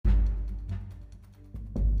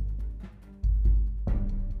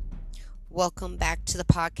Welcome back to the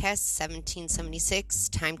podcast 1776.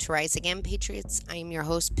 Time to rise again, Patriots. I am your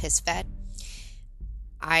host, Piss Fed.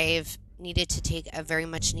 I've needed to take a very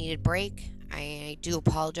much needed break. I do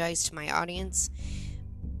apologize to my audience.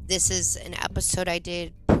 This is an episode I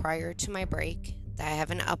did prior to my break that I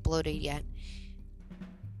haven't uploaded yet.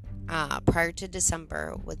 Prior to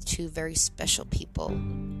December, with two very special people,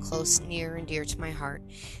 close, near, and dear to my heart.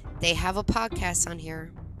 They have a podcast on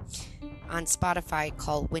here on Spotify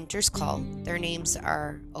called Winter's Call. Their names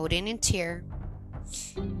are Odin and Tyr.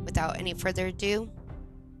 Without any further ado,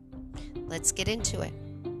 let's get into it.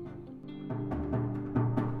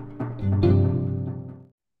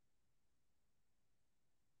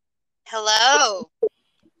 Hello.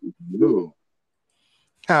 Ooh.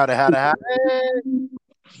 Howdy.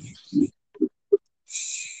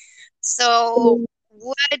 So,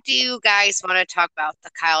 what do you guys want to talk about?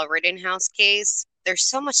 The Kyle Rittenhouse case? There's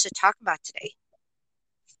so much to talk about today.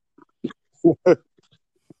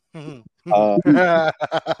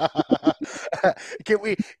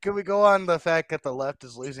 Can we go on the fact that the left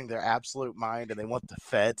is losing their absolute mind and they want the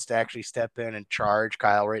feds to actually step in and charge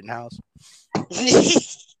Kyle Rittenhouse?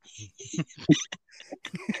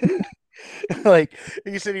 Like,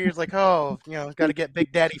 you sit here, it's like, oh, got to get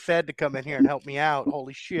Big Daddy Fed to come in here and help me out.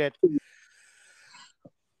 Holy shit.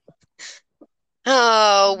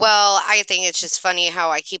 Oh, well, I think it's just funny how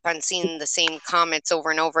I keep on seeing the same comments over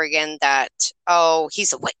and over again that, oh,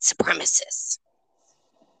 he's a white supremacist.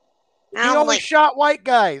 He only shot white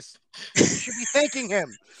guys. You should be thanking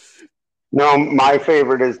him. No, my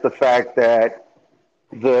favorite is the fact that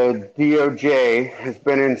the DOJ has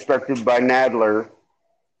been instructed by Nadler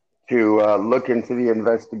to look into the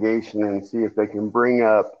investigation and see if they can bring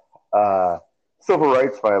up civil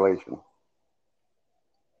rights violation.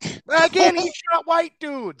 Again, he shot white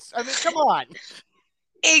dudes. I mean, come on.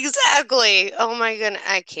 Exactly. Oh my goodness,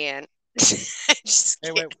 I can't. I just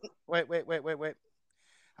can't. Wait.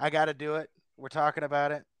 I got to do it. We're talking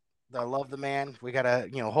about it. I love the man. We got to,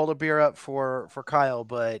 hold a beer up for Kyle.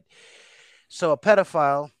 But so a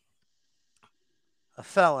pedophile, a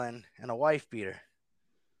felon, and a wife beater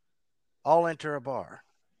all enter a bar.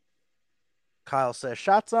 Kyle says,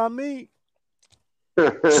 "Shots on me."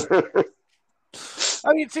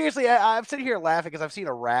 I mean, seriously, I'm sitting here laughing because I've seen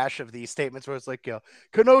a rash of these statements where it's like,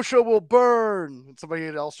 Kenosha will burn. And somebody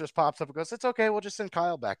else just pops up and goes, "It's okay. We'll just send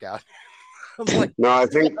Kyle back out." I'm like, No, I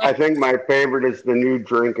think my favorite is the new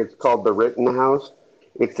drink. It's called the Rittenhouse.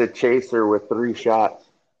 It's a chaser with 3 shots.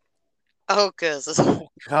 Oh, good. oh,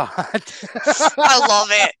 God. I love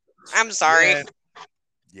it. I'm sorry.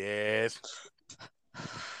 Yes.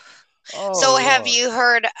 So have you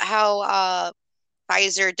heard how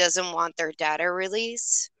Pfizer doesn't want their data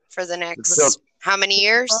release for the next how many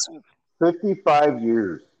years? 55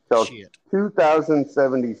 years till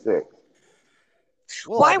 2076.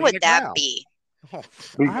 Why would that be?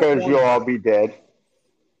 Because you'll all be dead.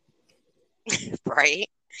 Right?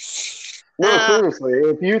 No, seriously.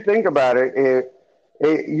 If you think about it,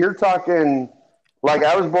 you're talking like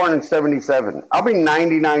I was born in 77. I'll be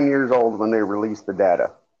 99 years old when they release the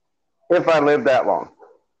data. If I live that long.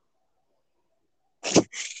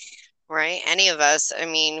 Right? Any of us, I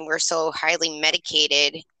mean, we're so highly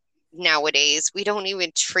medicated nowadays. We don't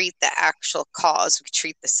even treat the actual cause. We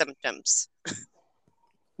treat the symptoms.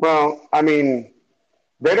 Well, I mean,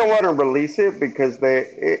 they don't want to release it because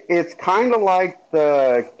it's kind of like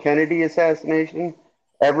the Kennedy assassination.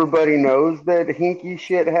 Everybody knows that hinky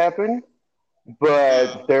shit happened,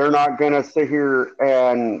 but they're not going to sit here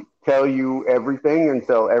and tell you everything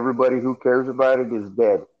until everybody who cares about it is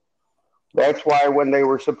dead. That's why when they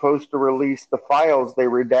were supposed to release the files, they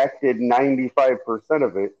redacted 95%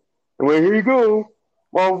 of it. And well, here you go.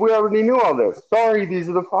 Well, we already knew all this. Sorry, these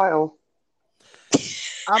are the files.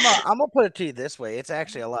 I'm gonna put it to you this way. It's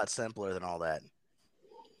actually a lot simpler than all that.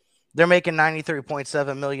 They're making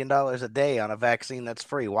 $93.7 million a day on a vaccine that's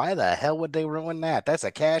free. Why the hell would they ruin that? That's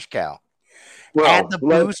a cash cow. Well, add the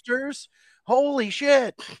boosters? Holy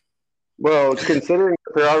shit. Well, considering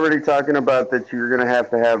they're already talking about that you're going to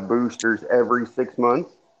have boosters every 6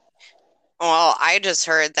 months. Well, I just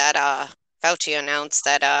heard that Fauci announced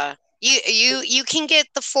that you can get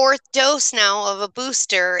the 4th dose now of a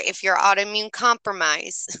booster if you're autoimmune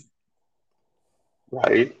compromised.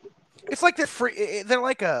 Right. It's like they're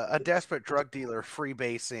like a desperate drug dealer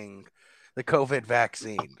freebasing the COVID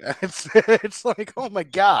vaccine. It's like, oh my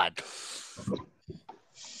God.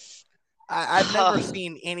 I've never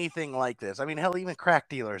seen anything like this. I mean, hell, even crack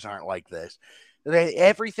dealers aren't like this.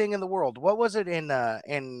 Everything in the world. What was it in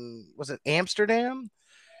was it Amsterdam,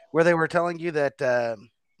 where they were telling you that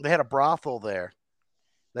they had a brothel there,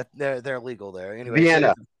 that they're legal there. Anyway,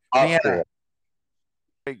 Vienna. Austria.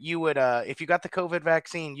 Vienna. You would, if you got the COVID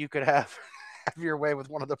vaccine, you could have have your way with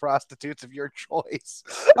one of the prostitutes of your choice.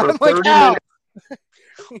 For I'm like, 30 how?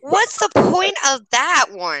 minutes. What's the point of that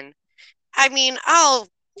one? I mean, oh,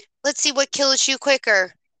 let's see what kills you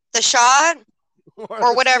quicker, the shot or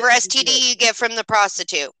The whatever skin you get. STD you get from the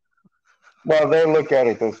prostitute. Well, they look at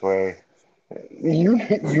it this way.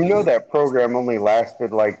 You know that program only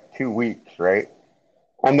lasted like 2 weeks, right?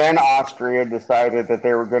 And then Austria decided that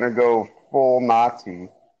they were going to go full Nazi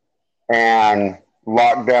and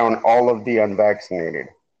lock down all of the unvaccinated,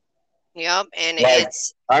 Yep, and like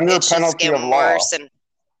under it's just penalty of getting law. worse in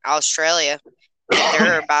Australia.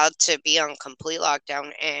 They're about to be on complete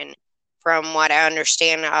lockdown, and from what I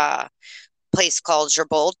understand, a place called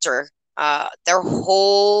Gibraltar, their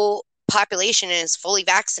whole population is fully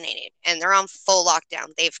vaccinated, and they're on full lockdown.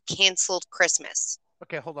 They've canceled Christmas.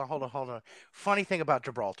 Okay, hold on. Funny thing about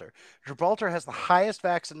Gibraltar. Gibraltar has the highest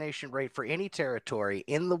vaccination rate for any territory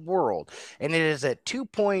in the world, and it is at 2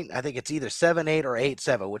 point, I think it's either 7.8 or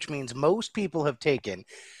 8.7, which means most people have taken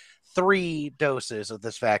 3 doses of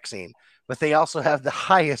this vaccine, but they also have the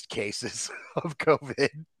highest cases of COVID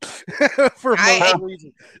for I most Per,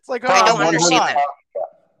 reasons. It's like, I per don't oh, come 100. understand that. on.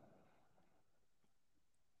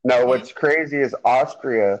 No, Hmm? what's crazy is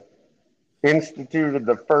Austria instituted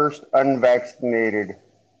the first unvaccinated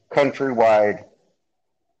countrywide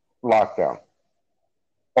lockdown.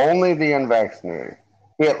 Only the unvaccinated.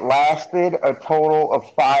 It lasted a total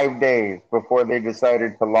of 5 days before they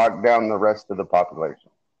decided to lock down the rest of the population.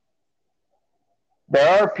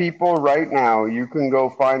 There are people right now, you can go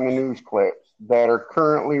find the news clips, that are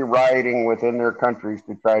currently rioting within their countries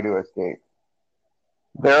to try to escape.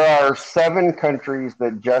 There are 7 countries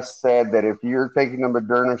that just said that if you're taking a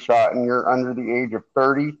Moderna shot and you're under the age of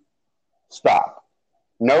 30, stop.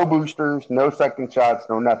 No boosters, no second shots,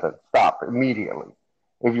 no nothing. Stop immediately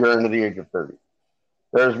if you're under the age of 30.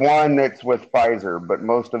 There's one that's with Pfizer, but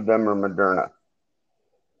most of them are Moderna.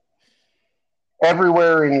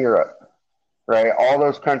 Everywhere in Europe, right? All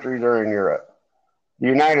those countries are in Europe. The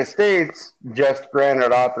United States just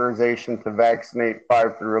granted authorization to vaccinate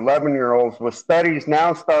 5 through 11-year-olds, with studies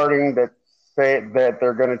now starting that say that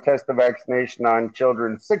they're going to test the vaccination on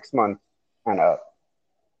children 6 months and up.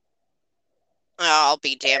 I'll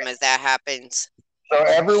be damned if that happens. So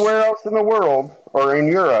everywhere else in the world or in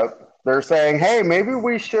Europe, they're saying, hey, maybe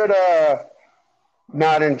we should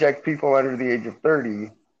not inject people under the age of 30.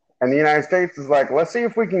 And the United States is like, let's see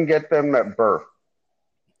if we can get them at birth.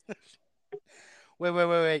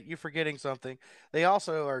 Wait. You're forgetting something. They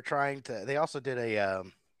also are trying to, they also did a,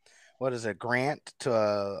 what is it, grant to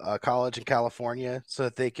a college in California so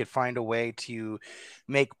that they could find a way to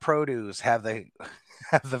make produce have the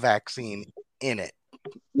have the vaccine in it.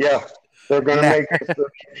 Yeah, they're going to Now, make it so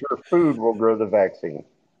that your food will grow the vaccine.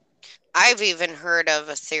 I've even heard of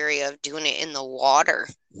a theory of doing it in the water.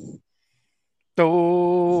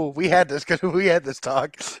 oh, we had this because we had this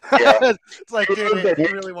talk. Yeah. It's like, You damn heard it, that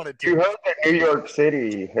you really wanted You to. heard that New York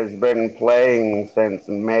City has been playing since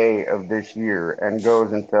May of this year and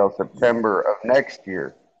goes until September of next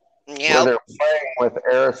year, where Yep. they're playing with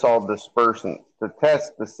aerosol dispersants to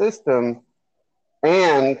test the system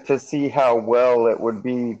and to see how well it would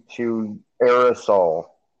be to aerosol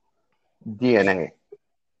DNA.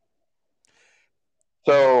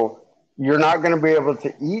 So you're not going to be able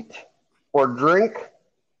to eat or drink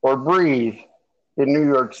or breathe in New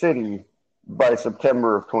York City by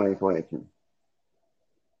September of 2022.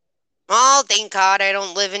 Oh, thank God I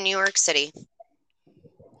don't live in New York City.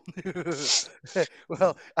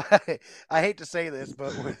 Well, I hate to say this,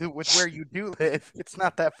 but with where you do live, it's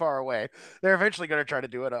not that far away. They're eventually going to try to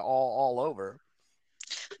do it all over.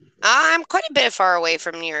 I'm quite a bit far away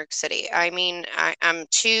from New York City. I mean, I'm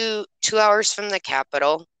two hours from the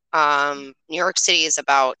capital. New York City is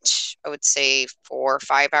about, I would say, 4 or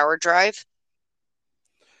 5 hour drive.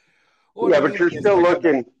 What Yeah, I but mean is they're gonna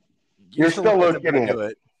you're you're still still looking at them going to looking do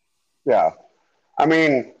at, it. yeah. I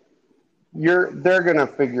mean, they're gonna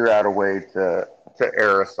figure out a way to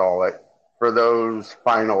aerosol it for those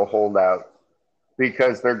final holdouts,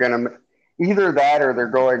 because they're gonna either that or they're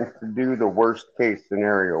going to do the worst case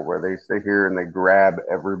scenario where they sit here and they grab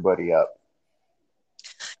everybody up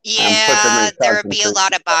and put them Yeah, in there would be a concentration.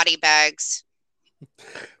 lot of body bags.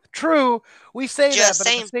 True, we say that, Just but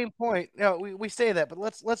at the saying. same point, we say that, but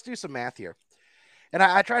let's do some math here. And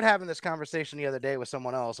I tried having this conversation the other day with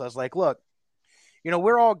someone else. I was like, look,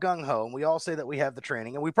 we're all gung ho, and we all say that we have the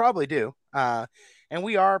training, and we probably do. And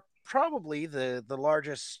we are probably the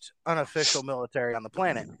largest unofficial military on the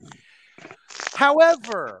planet.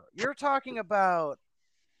 However, you're talking about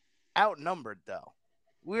outnumbered, though.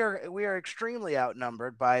 we are extremely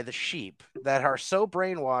outnumbered by the sheep that are so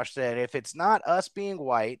brainwashed that if it's not us being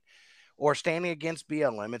white or standing against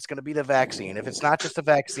BLM, it's going to be the vaccine. If it's not just the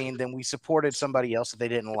vaccine, then we supported somebody else that they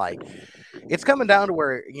didn't like. It's coming down to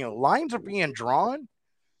where lines are being drawn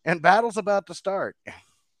and battle's about to start.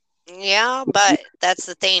 Yeah, but that's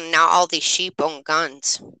the thing. Now all these sheep own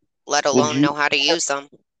guns, let Did alone you know how to use them.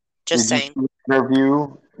 Just did you saying. see the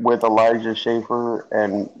interview with Elijah Schaefer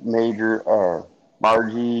and Major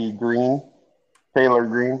Margie Green, Taylor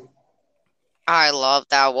Green? I love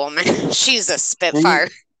that woman. She's a She spitfire.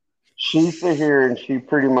 she sit here and she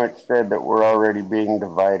pretty much said that we're already being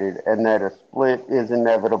divided and that a split is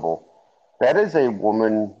inevitable. That is a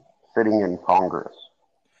woman sitting in Congress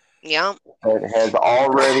Yeah. that has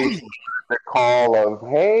already the call of,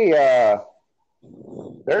 hey,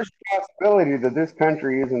 there's a possibility that this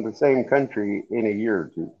country isn't the same country in a year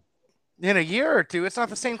or two. In a year or two, it's not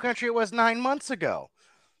the same country it was 9 months ago.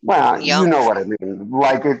 Well, you Yep. know what I mean.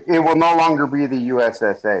 Like it will no longer be the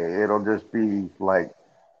USSA. It'll just be like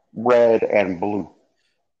red and blue.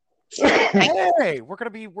 I Hey, we're gonna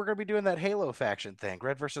be doing that Halo faction thing,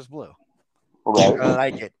 red versus blue. Right? I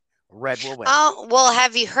like it. Red will win. Oh, well,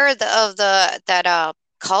 have you heard of the that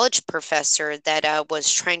college professor that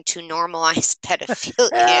was trying to normalize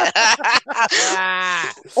pedophilia?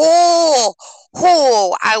 Oh,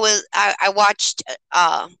 I watched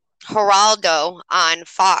Geraldo on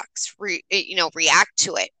Fox react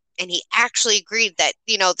to it, and he actually agreed that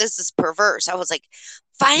this is perverse. I was like,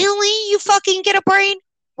 finally you fucking get a brain.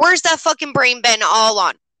 Where's that fucking brain been all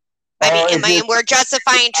on? It just We're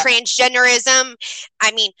justifying transgenderism.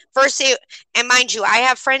 I mean, and mind you, I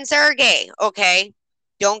have friends that are gay. Okay,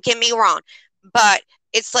 don't get me wrong, but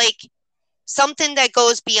it's like something that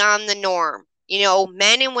goes beyond the norm.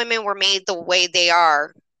 Men and women were made the way they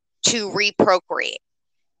are to reprocreate.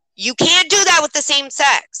 You can't do that with the same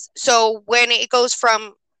sex. So when it goes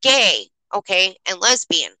from gay, okay, and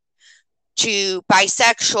lesbian to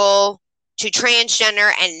bisexual to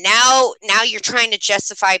transgender, and now you're trying to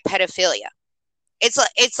justify pedophilia. It's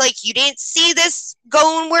like you didn't see this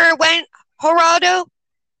going where it went, Geraldo.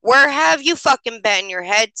 Where have you fucking been? Your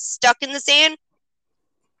head stuck in the sand?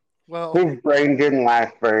 Well, his brain didn't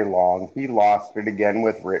last very long. He lost it again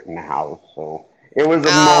with Rittenhouse. So it was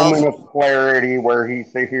a moment Oh, of clarity where he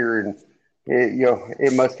sit here and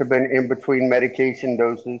it must have been in between medication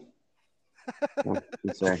doses.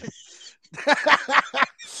 To say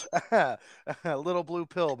a little blue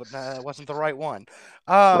pill, but it wasn't the right one.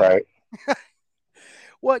 Um, right.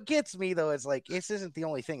 what gets me though is like this isn't the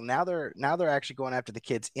only thing. Now they're actually going after the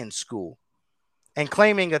kids in school and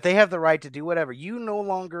claiming that they have the right to do whatever. You no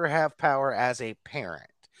longer have power as a parent.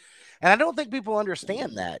 And I don't think people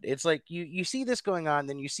understand that. It's like you see this going on,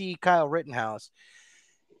 then you see Kyle Rittenhouse.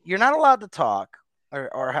 You're not allowed to talk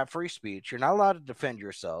or have free speech. You're not allowed to defend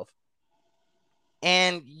yourself.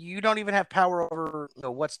 And you don't even have power over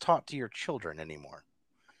what's taught to your children anymore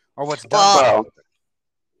or what's done to well, your Well, children.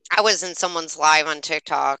 I was in someone's live on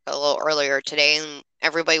TikTok a little earlier today, and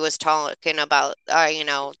everybody was talking about,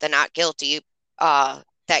 the not guilty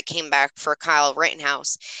that came back for Kyle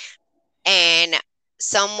Rittenhouse. And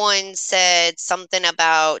someone said something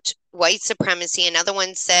about white supremacy. Another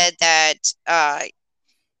one said that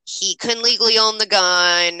he couldn't legally own the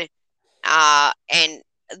gun. And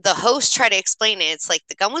the host tried to explain it. It's like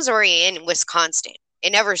the gun was already in Wisconsin.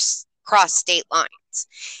 It never crossed state lines.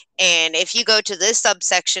 And if you go to this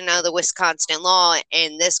subsection of the Wisconsin law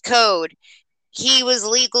and this code, he was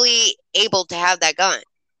legally able to have that gun.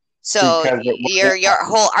 So because it your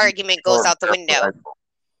whole argument goes short out the barrel window. rifle.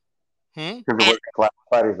 Hmm? Because it And was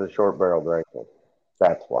classified as a short barreled rifle.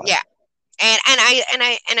 That's why. yeah, and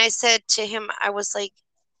I said to him, I was like,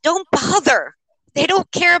 don't bother. They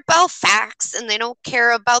don't care about facts and they don't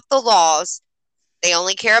care about the laws. They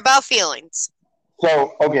only care about feelings.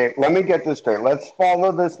 So, okay, let me get this straight. Let's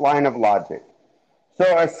follow this line of logic. So,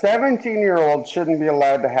 a 17-year-old shouldn't be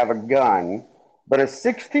allowed to have a gun, but a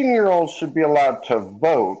 16-year-old should be allowed to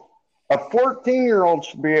vote. A 14-year-old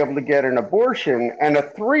should be able to get an abortion, and a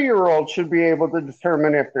 3-year-old should be able to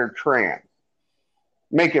determine if they're trans.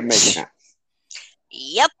 Make it make sense.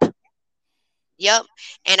 Yep. Yep.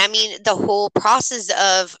 And I mean, the whole process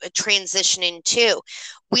of transitioning too.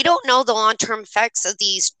 We don't know the long term effects of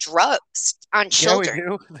these drugs on Yeah, we children.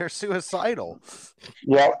 do. They're suicidal.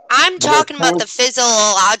 Yep. I'm The talking about the point,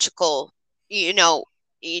 physiological,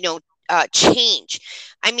 change.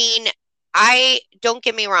 I mean, I don't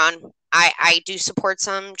get me wrong. I do support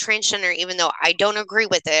some transgender, even though I don't agree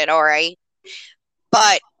with it. All right,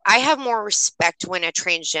 but I have more respect when a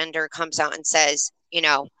transgender comes out and says,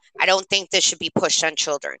 I don't think this should be pushed on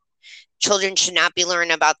children. Children should not be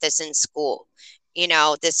learning about this in school.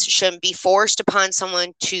 This shouldn't be forced upon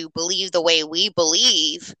someone to believe the way we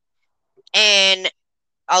believe. And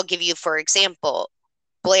I'll give you, for example,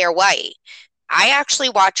 Blair White. I actually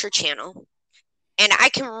watch her channel, and I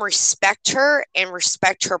can respect her and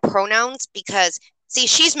respect her pronouns because, see,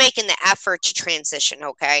 she's making the effort to transition,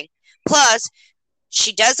 okay? Plus,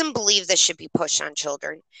 she doesn't believe this should be pushed on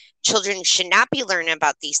children. Children should not be learning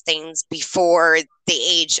about these things before the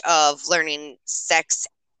age of learning sex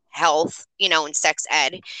health, and sex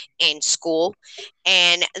ed in school.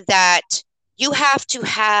 And that you have to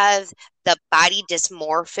have the body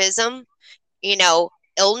dysmorphism,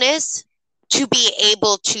 illness to be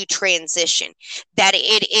able to transition. That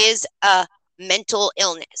it is a mental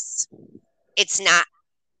illness. It's not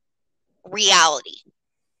reality.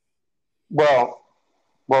 Well,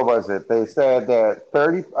 what was it? They said that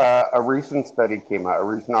a recent study came out, a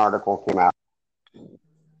recent article came out.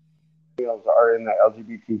 Males are in the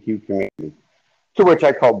LGBTQ community, to which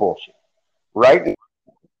I call bullshit. Right?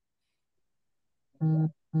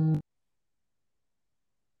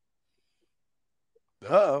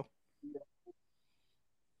 Uh-oh.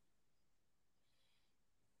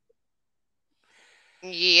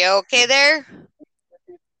 You okay there,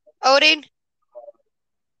 Odin?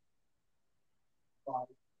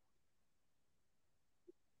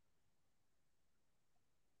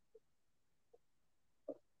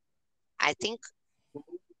 I think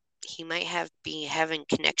he might be having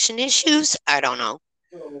connection issues. I don't know.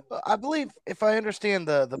 I believe, if I understand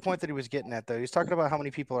the point that he was getting at, though, he's talking about how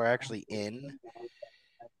many people are actually in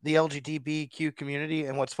the LGBTQ community.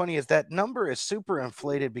 And what's funny is that number is super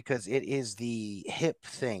inflated because it is the hip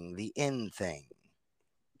thing, the in thing.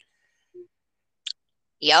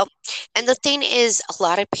 Yep. And the thing is, a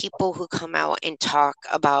lot of people who come out and talk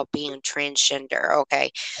about being transgender,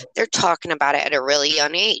 okay, they're talking about it at a really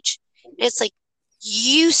young age. And it's like,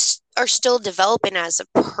 you are still developing as a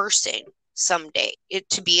person someday,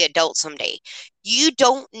 to be adult someday. You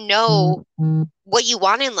don't know what you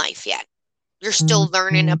want in life yet. You're still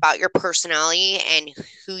learning about your personality and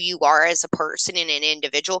who you are as a person and an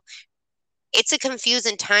individual. It's a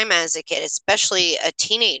confusing time as a kid, especially a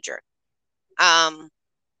teenager.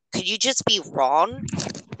 Could you just be wrong?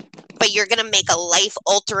 But you're going to make a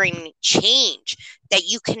life-altering change that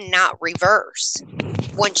you cannot reverse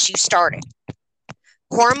once you start it.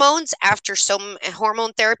 Hormone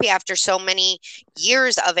therapy after so many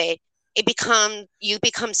years of it, you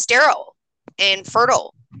become sterile and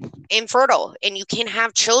infertile, and you can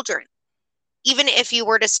have children, even if you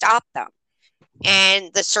were to stop them.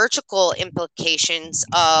 And the surgical implications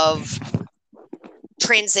of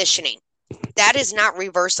transitioning, that is not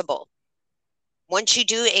reversible. Once you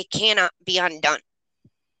do, it cannot be undone.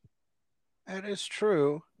 That is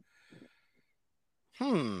true.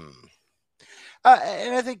 And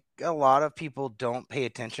I think a lot of people don't pay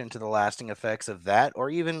attention to the lasting effects of that, or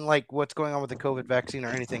even like what's going on with the COVID vaccine or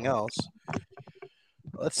anything else.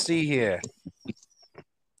 Let's see here.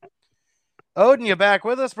 Odin, you back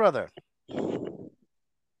with us, brother?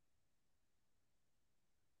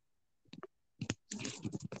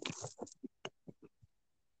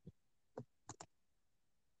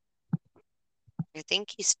 I think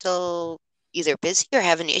he's still either busy or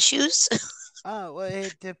having issues. Oh, well,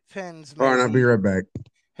 it depends. All right, I'll be right back.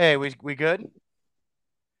 Hey, we good?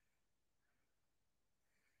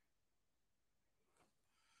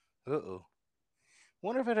 Uh-oh.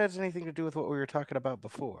 Wonder if it has anything to do with what we were talking about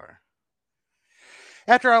before.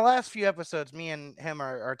 After our last few episodes, me and him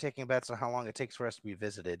are taking bets on how long it takes for us to be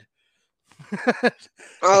visited.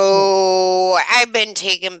 Oh, I've been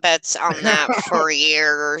taking bets on that for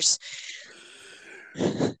years.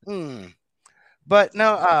 But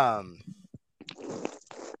no,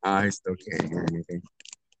 I still can't hear anything.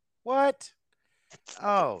 What?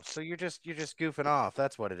 Oh, so you're just goofing off.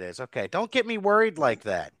 That's what it is. Okay, don't get me worried like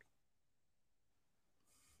that.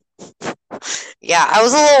 Yeah, I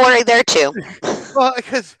was a little worried there too.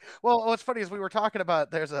 Well, what's funny is we were talking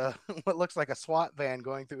about there's a what looks like a SWAT van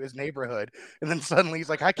going through his neighborhood, and then suddenly he's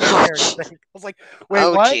like, I can't hear anything. I was like,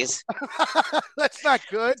 wait, what? Geez. That's not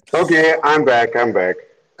good. Okay, I'm back.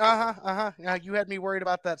 Yeah, you had me worried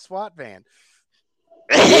about that SWAT van.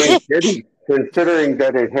 You ain't kidding, considering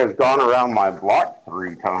that it has gone around my block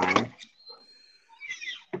 3 times.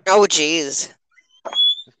 Oh, geez.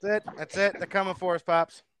 That's it. They're coming for us,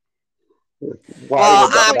 Pops. Well,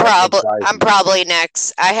 I'm probably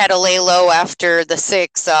next. I had to lay low after the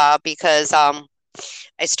 6 because I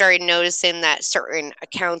started noticing that certain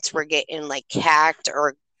accounts were getting like hacked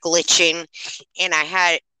or glitching, and I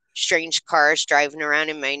had strange cars driving around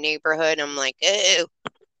in my neighborhood. I'm like, ooh.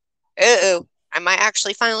 I might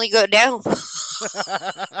actually finally go down.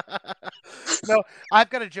 No, I've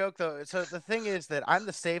got a joke though. So the thing is that I'm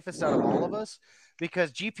the safest out of all of us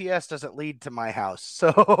because GPS doesn't lead to my house.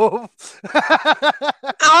 So Oh,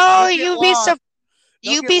 don't get lost. Don't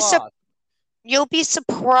you get be lost. you'll be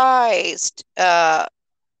surprised. Chum.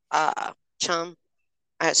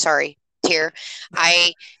 Sorry, Tier.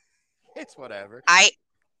 I It's whatever. I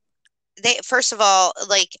they first of all,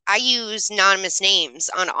 like I use anonymous names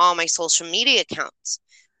on all my social media accounts.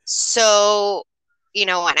 So, and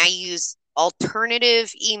I use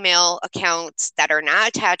alternative email accounts that are not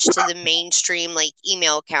attached to the mainstream like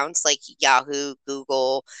email accounts like Yahoo,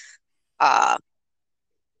 Google, uh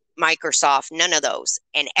Microsoft, none of those.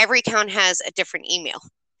 And every account has a different email.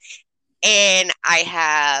 And I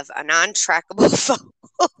have a non-trackable phone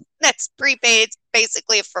that's prepaid. It's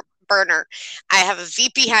basically a burner. I have a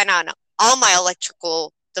VPN on all my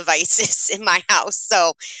electrical devices in my house,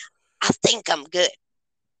 so I think I'm good.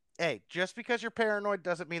 Hey, just because you're paranoid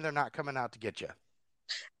doesn't mean they're not coming out to get you.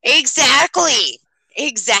 Exactly.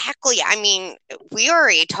 Exactly. I mean, we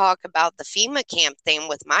already talked about the FEMA camp thing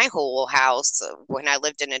with my whole house when I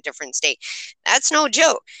lived in a different state. That's no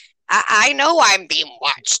joke. I know I'm being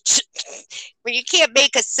watched. But you can't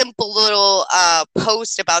make a simple little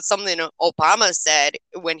post about something Obama said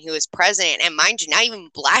when he was president, and mind you, not even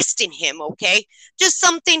blasting him, okay? Just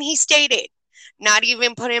something he stated. Not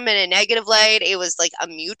even put him in a negative light. It was like a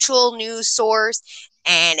mutual news source,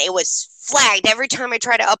 and it was flagged every time I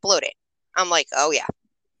try to upload it. I'm like, oh yeah.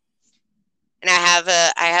 And I have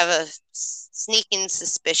a sneaking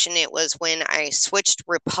suspicion it was when I switched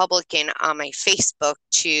Republican on my Facebook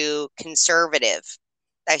to conservative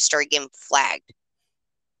that I started getting flagged.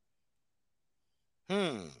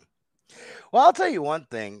 Well, I'll tell you one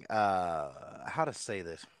thing. How to say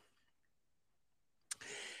this?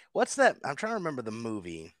 What's that? I'm trying to remember the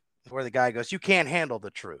movie where the guy goes, "You can't handle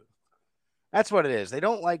the truth." That's what it is. They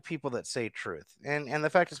don't like people that say truth, and the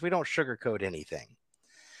fact is, we don't sugarcoat anything.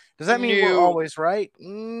 Does that mean we're No. always right?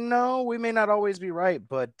 No, we may not always be right,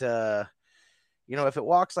 but if it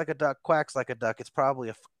walks like a duck, quacks like a duck, it's probably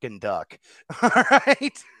a fucking duck. All right.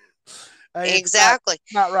 It's Exactly.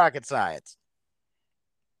 not rocket science.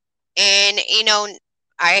 And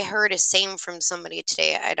I heard a saying from somebody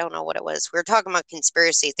today. I don't know what it was. We were talking about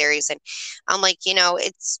conspiracy theories, and I'm like,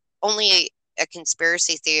 it's only a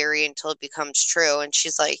conspiracy theory until it becomes true. And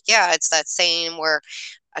she's like, yeah, it's that saying where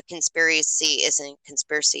a conspiracy isn't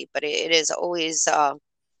conspiracy, but it is always a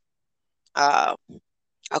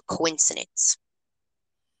coincidence.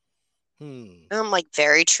 And I'm like,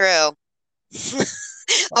 very true. I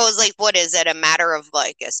was like, what is it? A matter of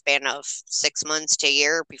like a span of 6 months to a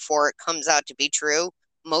year before it comes out to be true?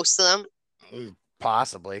 Most of them.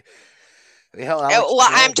 Possibly. Hell, Alex Well,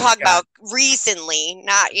 I'm Jones talking about recently,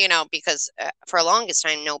 not because for the longest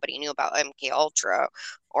time nobody knew about MK Ultra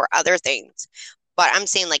or other things, but I'm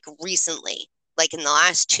saying like recently, like in the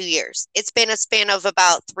last 2 years, it's been a span of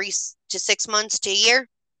about 3 to 6 months to a year,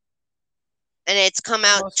 and it's come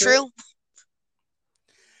out true.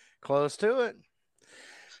 Close to it.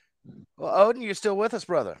 Well, Odin, you still with us,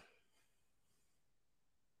 brother?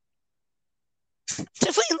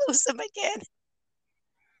 Did we lose him again?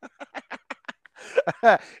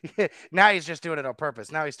 Now he's just doing it on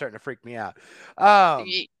purpose. Now he's starting to freak me out. No,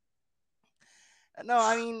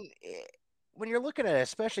 I mean, when you're looking at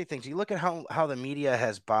especially things, you look at how the media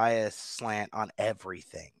has bias slant on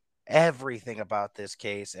everything about this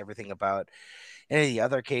case, everything about any of the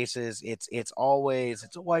other cases. It's always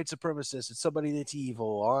it's a white supremacist, it's somebody that's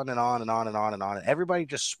evil, on and on and on and on and on, and everybody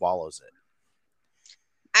just swallows it.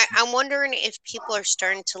 I'm wondering if people are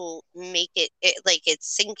starting to make it like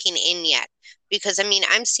it's sinking in yet, because I mean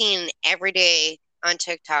I'm seeing every day on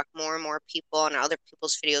TikTok more and more people on other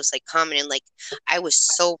people's videos like commenting like I was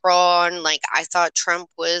so wrong, like I thought Trump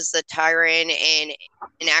was the tyrant, and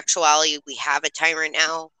in actuality we have a tyrant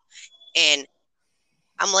now. And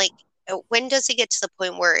I'm like, when does it get to the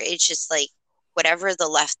point where it's just like whatever the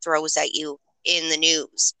left throws at you in the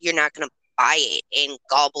news, you're not going to buy it and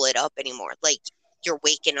gobble it up anymore? Like you're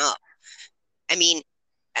waking up. I mean,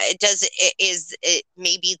 is it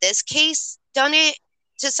maybe this case done it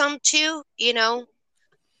to some too,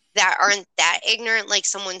 that aren't that ignorant, like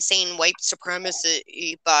someone saying white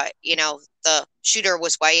supremacy, but the shooter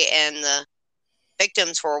was white and the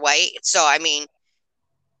victims were white. So I mean,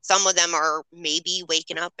 some of them are maybe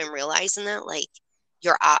waking up and realizing that like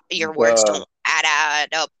your words don't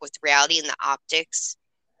add up with reality and the optics.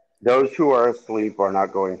 Those who are asleep are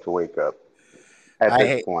not going to wake up at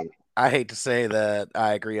this point. I hate to say that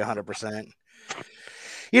I agree 100%.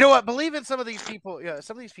 You know what? Believe in some of these people. Yeah,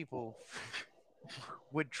 some of these people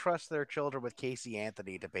would trust their children with Casey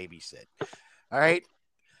Anthony to babysit. All right.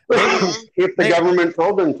 They would, Mhm. If the they, government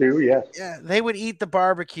told them to, yes. yeah, they would eat the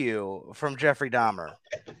barbecue from Jeffrey Dahmer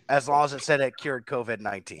as long as it said it cured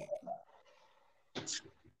COVID-19.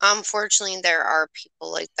 Unfortunately, there are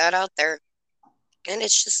people like that out there. And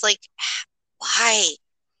it's just like, why?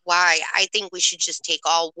 Why? I think we should just take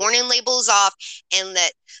all warning labels off and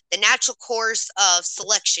let the natural course of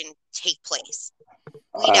selection take place.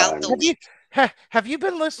 Weed out the Um, Have you weak. have you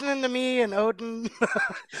been listening to me and Odin?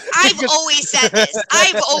 I've Because- always said this.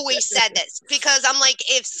 I've always said this because I'm like,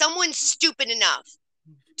 if someone's stupid enough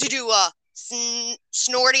to do a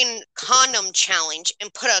snorting condom challenge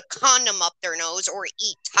and put a condom up their nose or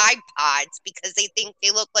eat Tide Pods because they think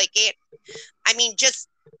they look like it, I mean, just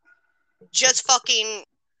fucking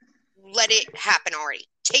let it happen already.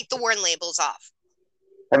 Take the warning labels off.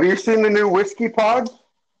 have you seen the new whiskey pod?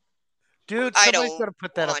 Dude, I somebody's don't gonna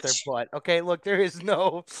put that up their much. butt. Okay, look, there is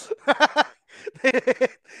no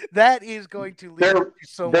that is going to lead They're to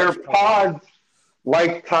so they're much trouble. pods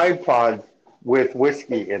like Tide Pods with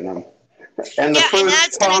whiskey in them. And the Yeah, and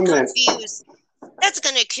first comment, that's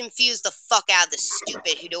gonna confuse the fuck out of the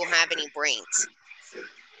stupid who don't have any brains.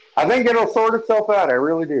 I think it'll sort itself out. I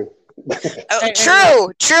really do. Oh, Hey,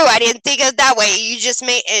 true. I didn't think of it that way. You just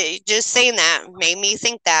just saying that made me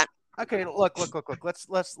think that. Okay, look. Let's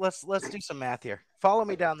do some math here. Follow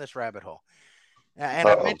me down this rabbit hole. And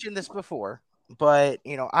I've mentioned this before, but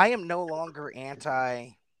I am no longer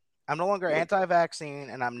I'm no longer anti-vaccine,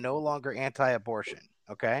 and I'm no longer anti-abortion.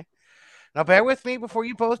 Okay. Now, bear with me before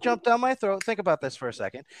you both jump down my throat. Think about this for a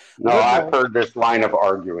second. No, I've heard this line of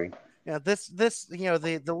arguing.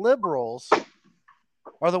 The liberals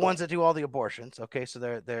are the ones that do all the abortions. Okay, so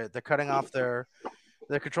they're cutting off they're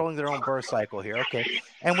controlling their own birth cycle here. Okay,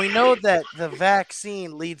 and we know that the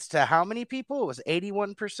vaccine leads to how many people? It was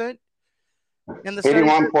 81% in the study.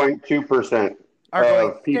 81.2% Are going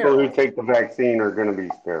of people sterile. who take the vaccine are going to be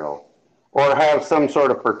sterile or have some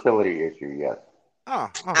sort of fertility issue. Yes.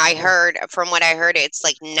 I heard, from what I heard, it's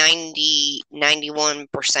like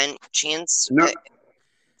 91% chance.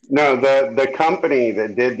 No, the company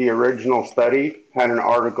that did the original study had an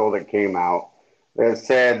article that came out that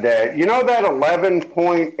said that, that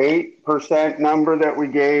 11.8% number that we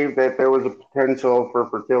gave, that there was a potential for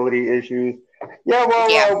fertility issues. Yeah,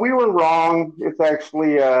 well, we were wrong. It's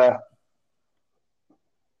actually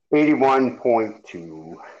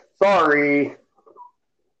 81.2. Sorry.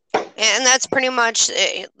 And that's pretty much,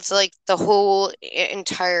 it's like the whole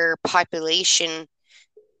entire population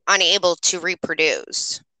unable to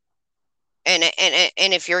reproduce. And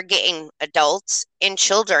if you're getting adults and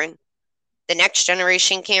children, the next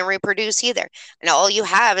generation can't reproduce either. And all you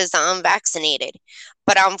have is the unvaccinated.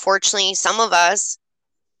 But unfortunately, some of us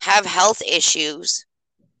have health issues,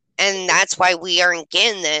 and that's why we aren't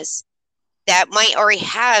getting this, that might already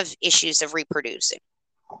have issues of reproducing.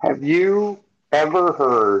 Have you ever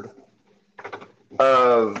heard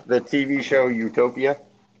of the TV show Utopia?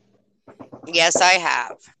 Yes, I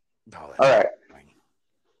have. All right.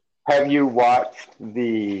 Have you watched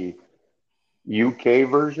the UK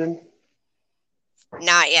version?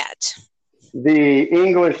 Not yet.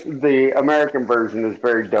 The American version is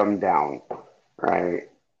very dumbed down, right?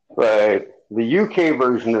 But the UK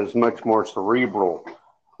version is much more cerebral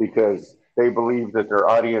because they believe that their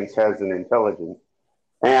audience has an intelligence.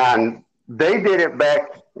 And they did it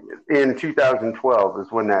back in 2012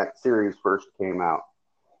 is when that series first came out.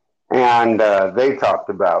 And they talked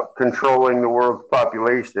about controlling the world's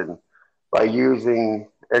population by using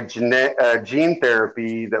a gene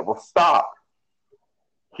therapy that will stop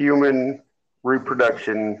human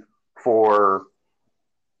reproduction for,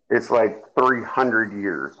 it's like 300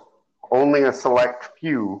 years. Only a select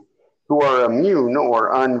few who are immune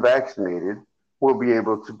or unvaccinated will be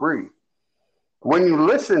able to breed. When you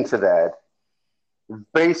listen to that,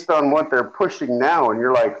 based on what they're pushing now, and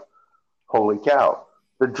you're like, holy cow,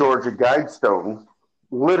 the Georgia Guidestones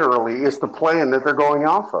literally is the plan that they're going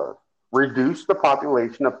off of. Reduce the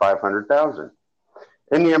population of 500,000.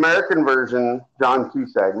 In the American version, John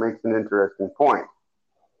Cusack makes an interesting point.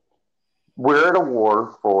 We're at a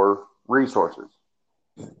war for resources.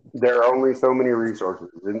 There are only so many resources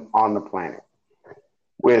on the planet.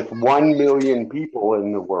 With 1 million people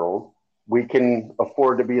in the world, we can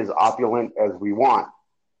afford to be as opulent as we want.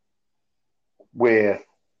 With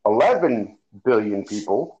 11 billion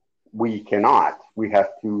people, we cannot. We have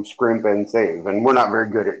to scrimp and save, and we're not very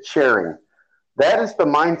good at sharing. That is the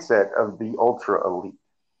mindset of the ultra elite.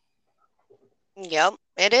 Yep,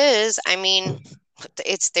 it is. I mean,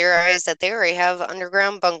 it's theorized that they already have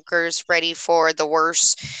underground bunkers ready for the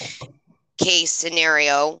worst case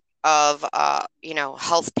scenario. of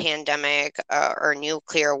health pandemic or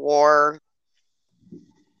nuclear war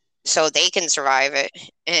so they can survive it,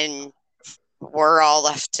 and we're all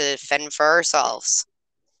left to fend for ourselves.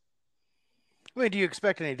 I mean, do you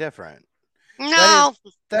expect any different? No,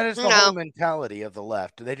 That is the no. whole mentality of the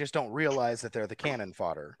left. They just don't realize that they're the cannon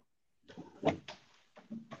fodder.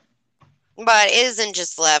 But it isn't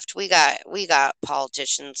just left. We got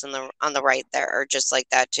politicians on the right that are just like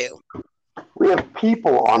that too. We have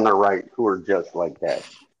people on the right who are just like that.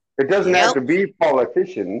 It doesn't have Yep. to be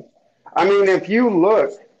politicians. I mean, if you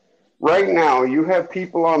look right now, you have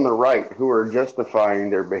people on the right who are justifying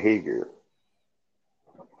their behavior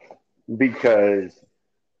because,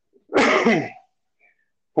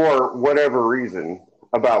 for whatever reason,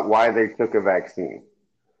 about why they took a vaccine.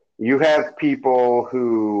 You have people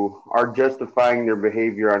who are justifying their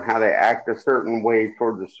behavior on how they act a certain way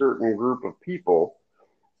towards a certain group of people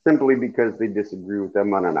simply because they disagree with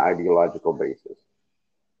them on an ideological basis.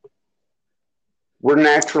 We're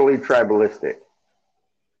naturally tribalistic.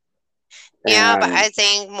 Yeah, but And I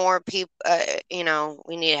think more people,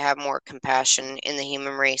 we need to have more compassion in the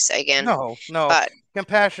human race again. No. But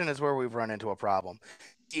Compassion is where we've run into a problem.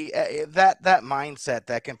 That mindset,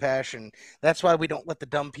 that compassion, that's why we don't let the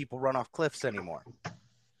dumb people run off cliffs anymore.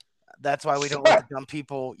 That's why we don't let the dumb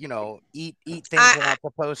people, eat things they're I not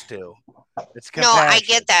supposed to. It's no, I compassion.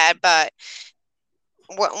 get that, but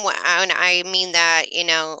when I mean that,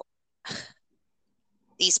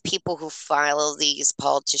 these people who follow these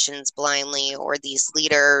politicians blindly, or these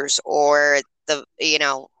leaders, or the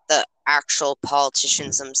actual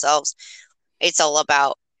politicians themselves, it's all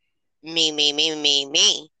about me, me, me, me,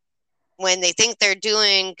 me. When they think they're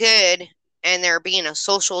doing good and they're being a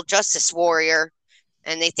social justice warrior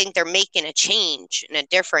and they think they're making a change and a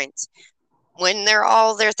difference, when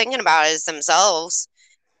all they're thinking about is themselves.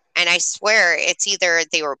 And I swear it's either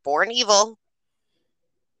they were born evil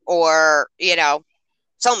or,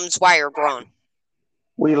 something's wired wrong.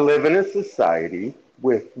 we live in a society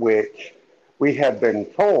with which we have been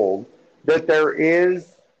told that there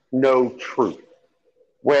is no truth.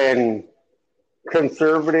 When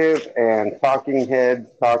conservative and talking heads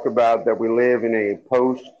talk about that we live in a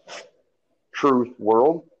post truth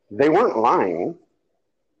world, they weren't lying.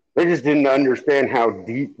 They just didn't understand how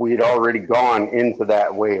deep we'd already gone into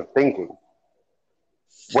that way of thinking.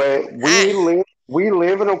 Where I, we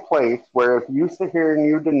live in a place where if you sit here and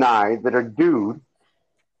you deny that a dude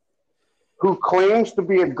who claims to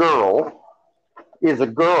be a girl is a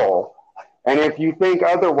girl, and if you think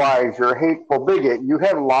otherwise, you're a hateful bigot, you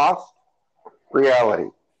have lost reality.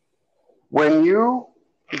 When you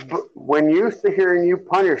when you sit here and you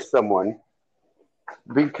punish someone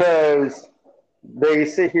because they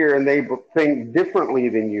sit here and they think differently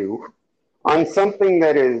than you on something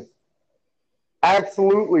that is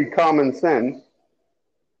absolutely common sense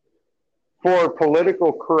for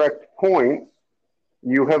political correct points,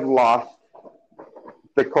 you have lost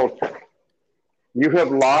the culture. You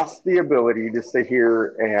have lost the ability to sit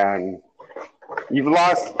here and you've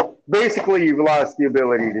lost the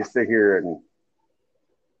ability to sit here and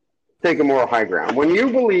take a moral high ground. When you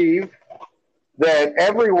believe that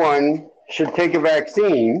everyone should take a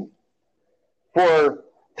vaccine for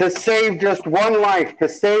to save just one life, to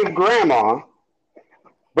save grandma,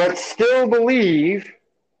 but still believe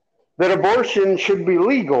that abortion should be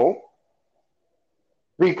legal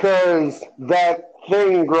because that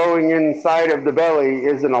thing growing inside of the belly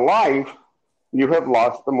isn't a life, you have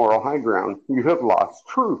lost the moral high ground. You have lost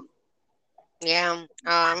truth. yeah,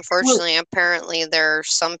 unfortunately, apparently there are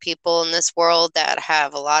some people in this world that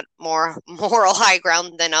have a lot more moral high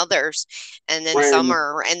ground than others, and then some When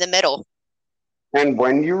are in the middle. and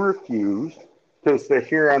when you refuse to sit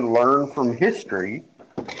here and learn from history,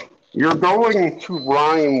 you're going to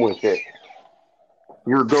rhyme with it.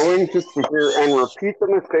 You're going to sit here and repeat the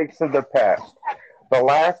mistakes of the past. The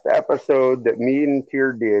last episode that me and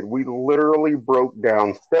Tier did, we literally broke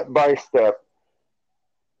down step by step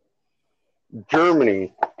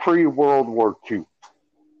Germany pre World War II,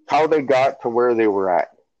 how they got to where they were at,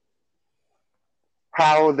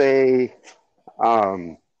 how they,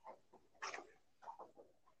 um,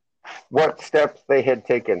 what steps they had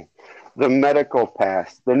taken, the medical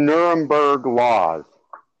past, the Nuremberg laws,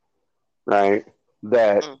 right?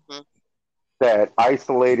 That Hmm. that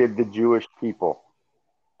isolated the Jewish people.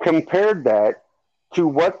 Compared that to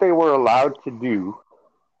what they were allowed to do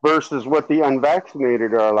versus what the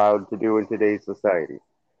unvaccinated are allowed to do in today's society.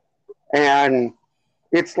 And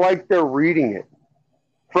it's like they're reading it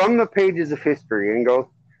from the pages of history and go,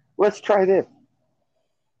 let's try this.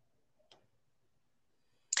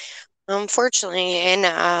 Unfortunately,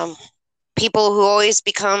 and people who always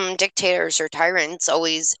become dictators or tyrants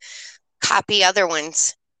always copy other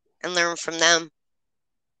ones and learn from them.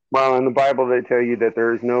 Well, in the Bible, they tell you that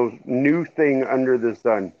there is no new thing under the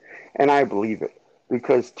sun. And I believe it.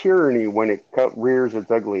 Because tyranny, when it rears its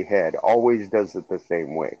ugly head, always does it the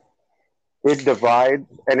same way. It divides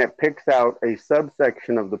and it picks out a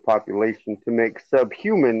subsection of the population to make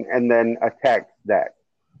subhuman and then attacks that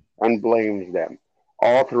and blames them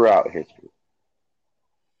all throughout history.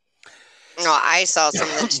 No, I saw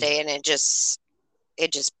something today and it just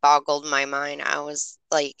boggled my mind. I was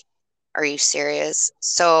like, are you serious?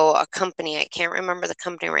 So a company, I can't remember the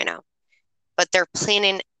company right now, but they're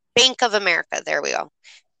planning, Bank of America, there we go.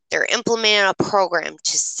 They're implementing a program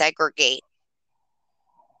to segregate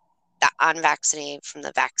the unvaccinated from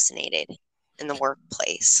the vaccinated in the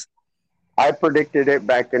workplace. I predicted it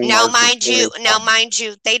back in Now, March. mind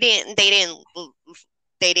you, they didn't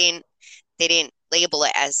label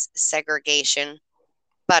it as segregation,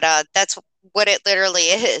 but that's what it literally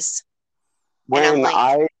is. When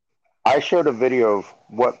I showed a video of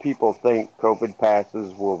what people think COVID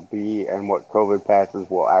passes will be and what COVID passes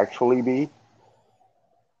will actually be.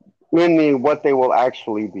 Mainly, what they will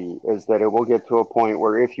actually be is that it will get to a point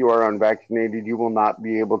where if you are unvaccinated, you will not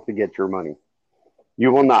be able to get your money.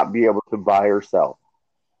 You will not be able to buy or sell.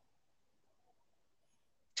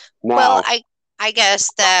 Now, well, I guess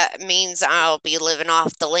that means I'll be living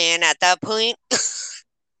off the land at that point.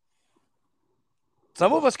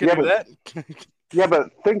 Some of us can do that. Yeah,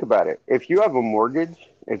 but think about it. If you have a mortgage,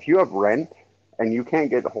 if you have rent, and you can't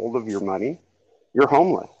get a hold of your money, you're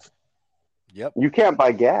homeless. Yep. You can't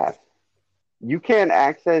buy gas. You can't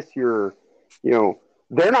access your,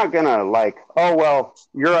 they're not going to like, oh, well,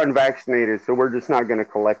 you're unvaccinated, so we're just not going to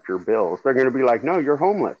collect your bills. They're going to be like, no, you're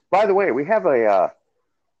homeless. By the way, we have a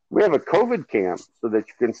COVID camp so that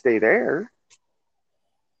you can stay there.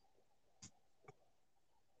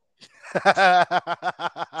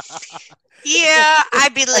 Yeah,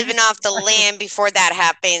 I'd be living off the land before that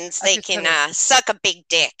happens. They can suck a big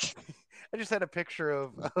dick. I just had a picture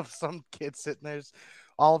of some kid sitting there.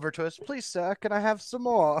 Oliver Twist, please, sir, can I have some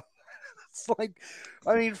more? It's like,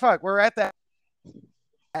 I mean, fuck, we're at that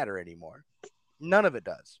matter anymore. None of it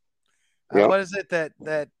does. Yep. What is it that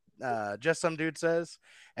just some dude says?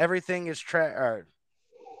 Everything is no,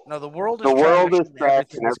 the world is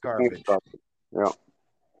trash and everything is garbage. Yeah.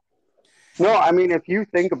 No, I mean, if you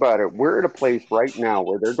think about it, we're at a place right now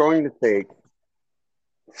where they're going to take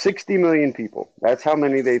 60 million people. That's how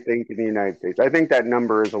many they think in the United States. I think that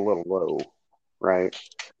number is a little low, right?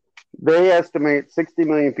 They estimate 60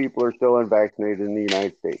 million people are still unvaccinated in the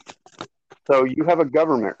United States. So you have a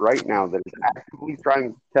government right now that is actively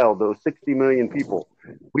trying to tell those 60 million people,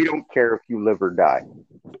 we don't care if you live or die.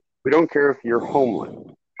 We don't care if you're homeless. We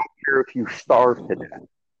don't care if you starve to death.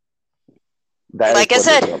 Like I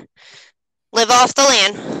said, live off the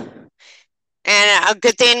land. And a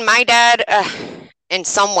good thing my dad, in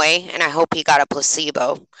some way, and I hope he got a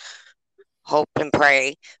placebo, hope and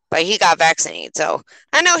pray, but he got vaccinated. So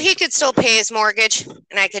I know he could still pay his mortgage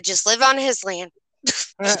and I could just live on his land.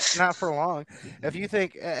 Not for long. If you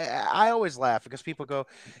think, I always laugh because people go,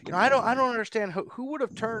 I don't understand who would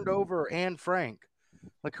have turned over Anne Frank.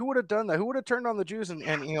 Like, who would have done that? Who would have turned on the Jews and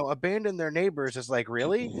abandoned their neighbors? Is like,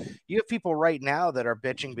 really? You have people right now that are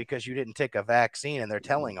bitching because you didn't take a vaccine and they're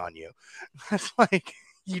telling on you. It's like,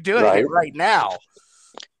 you're doing it right now.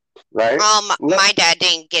 Right. My dad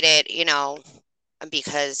didn't get it,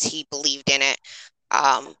 because he believed in it.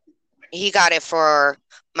 He got it for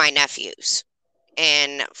my nephews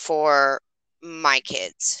and for my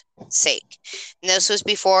kids' sake. And this was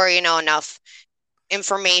before, enough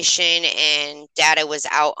information and data was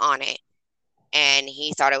out on it, and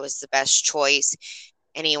he thought it was the best choice,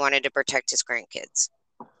 and he wanted to protect his grandkids.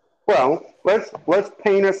 Well, let's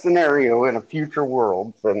paint a scenario in a future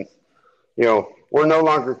world, since we're no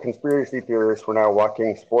longer conspiracy theorists. We're now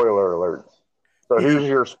watching spoiler alerts. So here's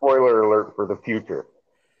your spoiler alert for the future.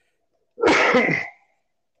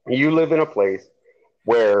 You live in a place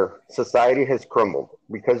where society has crumbled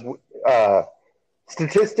because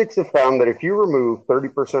statistics have found that if you remove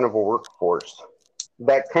 30% of a workforce,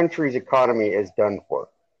 that country's economy is done for.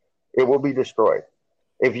 It will be destroyed.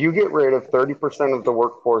 If you get rid of 30% of the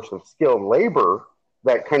workforce of skilled labor,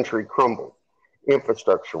 that country crumbles.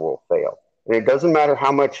 Infrastructure will fail. And it doesn't matter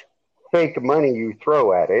how much fake money you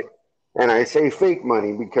throw at it. And I say fake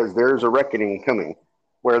money because there's a reckoning coming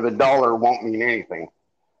where the dollar won't mean anything.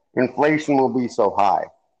 Inflation will be so high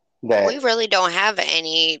that we really don't have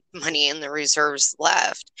any money in the reserves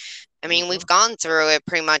left. I mean, we've gone through it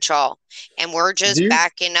pretty much all, and we're just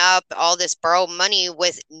backing up all this borrowed money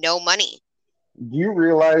with no money. Do you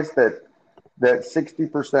realize that that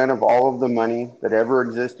 60% of all of the money that ever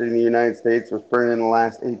existed in the United States was printed in the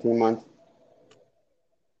last 18 months?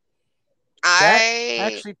 That I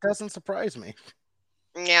actually doesn't surprise me.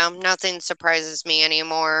 Yeah, nothing surprises me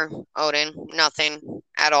anymore, Odin. Nothing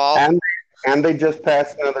at all. And they just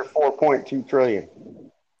passed another 4.2 trillion.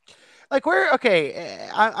 Like we're okay.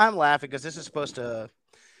 I'm laughing because this is supposed to.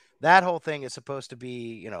 That whole thing is supposed to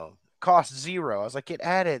be, cost zero. I was like, it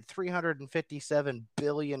added $357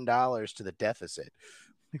 billion to the deficit.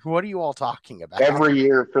 Like, what are you all talking about? Every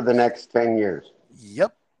year for the next 10 years.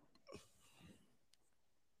 Yep.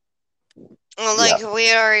 Well, Yeah. like,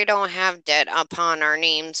 we already don't have debt upon our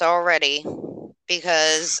names already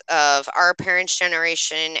because of our parents'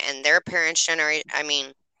 generation and their parents' generation. I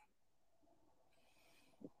mean,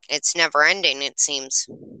 it's never ending, it seems.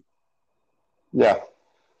 Yeah.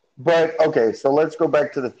 But okay, so let's go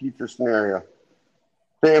back to the future scenario.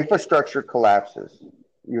 The infrastructure collapses.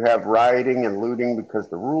 You have rioting and looting because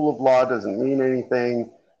the rule of law doesn't mean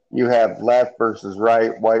anything. You have left versus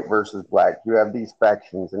right, white versus black. You have these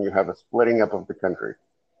factions and you have a splitting up of the country.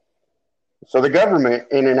 So the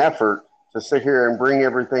government, in an effort to sit here and bring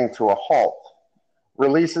everything to a halt,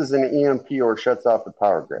 releases an EMP or shuts off the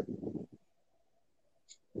power grid.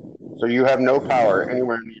 So you have no power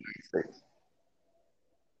anywhere in the United States.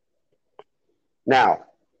 Now,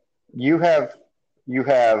 you have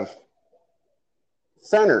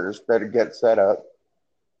centers that get set up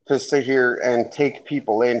to sit here and take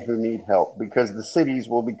people in who need help because the cities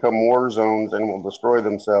will become war zones and will destroy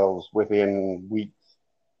themselves within weeks,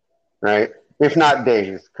 right? If not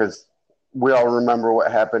days, because we all remember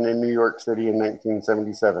what happened in New York City in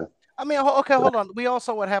 1977. I mean, okay, hold on. We all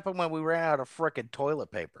saw what happened when we ran out of frickin'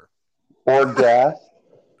 toilet paper. Or gas,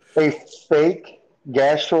 a fake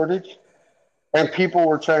gas shortage, and people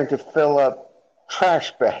were trying to fill up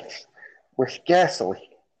trash bags with gasoline.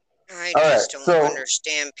 I All right, just don't so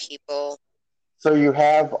understand people. you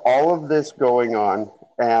have all of this going on,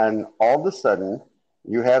 and all of a sudden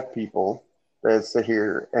you have people that sit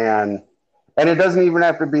here and it doesn't even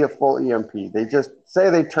have to be a full EMP. They just say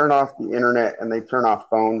they turn off the internet and they turn off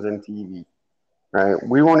phones and TV. Right?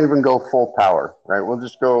 We won't even go full power. Right? We'll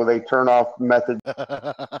just go. They turn off method.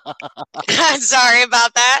 Sorry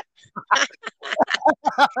about that.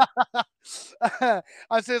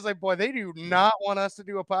 I says like, boy, they do not want us to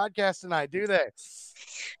do a podcast tonight, do they?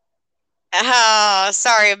 Oh,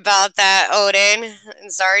 sorry about that, Odin.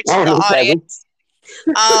 And sorry to Oh, the no problem. audience.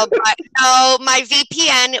 But no, my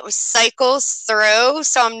VPN it cycles through,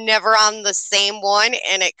 so I'm never on the same one,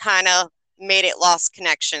 and it kind of made it lost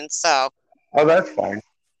connection. So Oh, that's fine.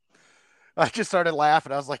 I just started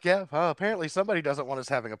laughing. I was like, yeah, well, apparently somebody doesn't want us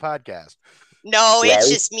having a podcast. no, it's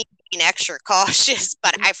Right? just me being extra cautious.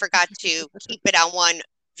 But I forgot to keep it on one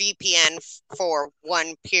VPN for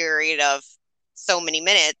one period of so many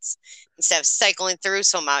minutes instead of cycling through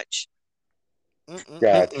so much.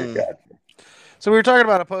 Gotcha. So we were talking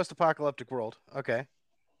about a post-apocalyptic world. Okay.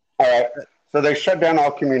 All right. So they shut down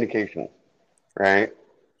all communications. Right?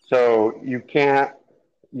 So you can't.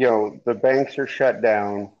 The banks are shut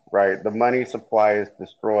down. Right? The money supply is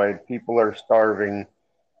destroyed. People are starving.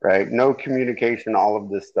 Right? No communication. All of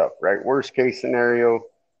this stuff. Right? Worst case scenario,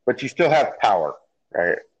 but you still have power.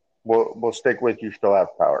 Right? We'll stick with you. Still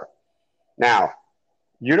have power. Now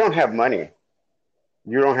you don't have money.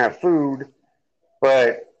 You don't have food,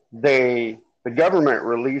 but the government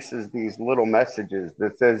releases these little messages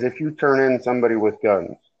that says if you turn in somebody with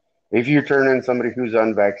guns, if you turn in somebody who's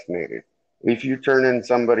unvaccinated, if you turn in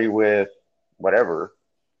somebody with whatever,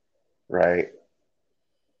 right?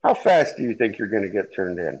 How fast do you think you're going to get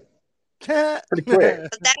turned in? Pretty quick.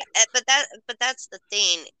 But that's the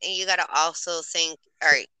thing. You got to also think. All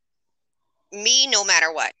right, me, no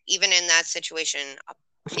matter what, even in that situation,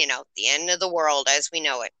 the end of the world as we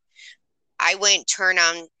know it, I wouldn't turn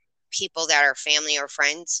on people that are family or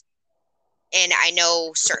friends. And I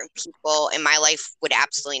know certain people in my life would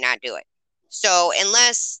absolutely not do it. So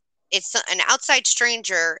unless it's an outside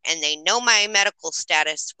stranger and they know my medical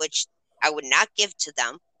status, which I would not give to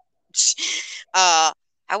them,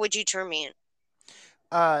 how would you turn me in?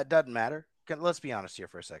 It doesn't matter. Let's be honest here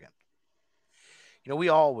for a second. We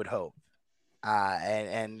all would hope,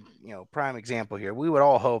 and prime example here, we would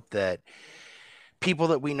all hope that people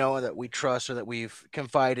that we know that we trust or that we've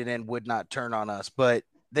confided in would not turn on us, but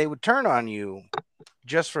they would turn on you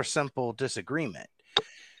just for simple disagreement.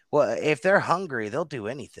 Well, if they're hungry, they'll do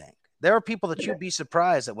anything. There are people that you'd be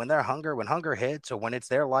surprised that when hunger hits, or when it's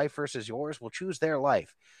their life versus yours, will choose their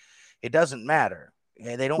life. It doesn't matter.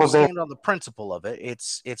 They don't stand on the principle of it.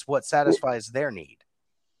 It's what satisfies their need.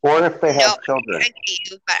 Or if they No, have children. I get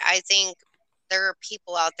you, but I think there are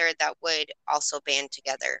people out there that would also band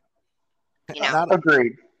together. You know, Not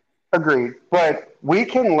Agreed. Agreed. But we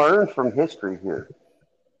can learn from history here.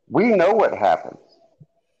 We know what happens.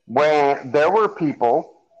 When there were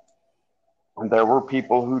people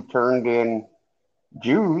who turned in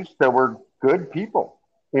Jews that were good people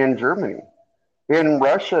in Germany. In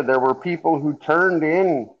Russia, there were people who turned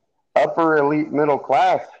in upper elite middle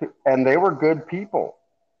class and they were good people.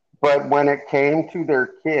 But when it came to their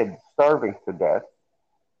kids starving to death,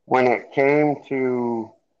 when it came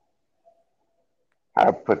to, how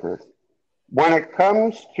to put this, when it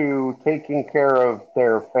comes to taking care of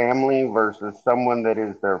their family versus someone that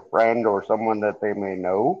is their friend or someone that they may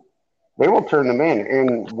know, they will turn them in.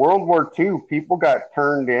 In World War II, people got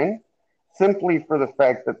turned in simply for the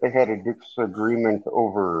fact that they had a disagreement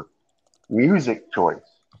over music choice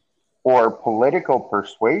or political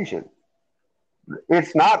persuasion.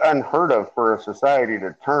 It's not unheard of for a society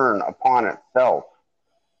to turn upon itself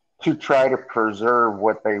to try to preserve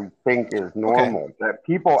what they think is okay. normal. That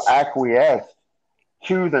people acquiesced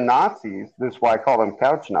to the Nazis, this is why I call them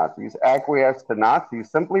couch Nazis, acquiesced to Nazis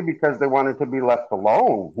simply because they wanted to be left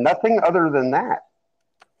alone. Nothing other than that.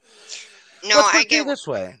 no, Let's I put it get. this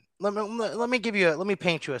way. Let me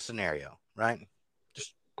paint you a scenario, right?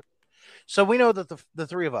 Just so we know that the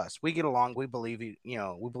three of us, we get along, we believe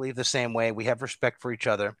we believe the same way, we have respect for each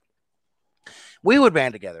other. We would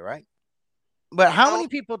band together, right? But how Oh, many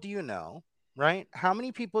people do you know, right? How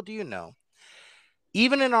many people do you know,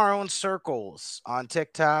 even in our own circles on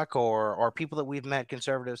TikTok or people that we've met,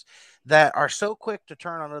 conservatives, that are so quick to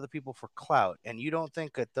turn on other people for clout, and you don't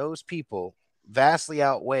think that those people vastly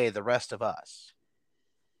outweigh the rest of us?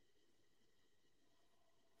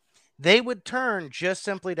 They would turn just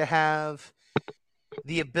simply to have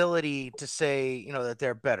the ability to say, that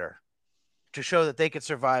they're better, to show that they could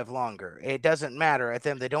survive longer. It doesn't matter at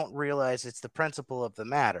them. They don't realize it's the principle of the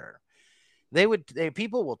matter.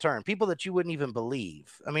 People will turn, people that you wouldn't even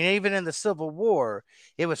believe. I mean, even in the Civil War,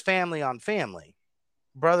 it was family on family,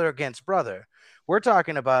 brother against brother. We're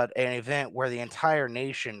talking about an event where the entire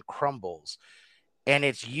nation crumbles and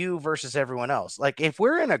it's you versus everyone else. Like, if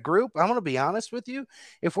we're in a group, I'm going to be honest with you.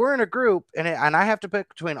 If we're in a group and I have to pick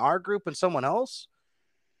between our group and someone else,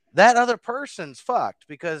 that other person's fucked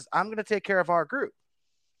because I'm going to take care of our group.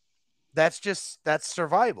 That's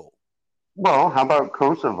survival. Well, how about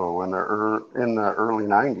Kosovo in the early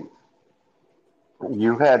 90s?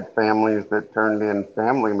 You had families that turned in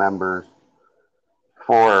family members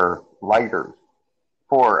for lighters,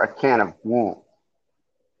 for a can of beans,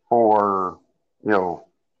 for, you know,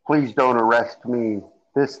 please don't arrest me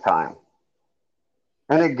this time.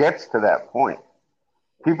 And it gets to that point.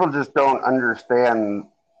 People just don't understand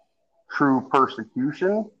true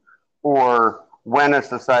persecution or when a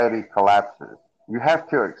society collapses. You have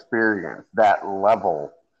to experience that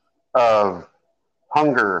level of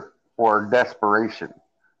hunger or desperation.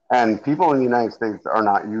 And people in the United States are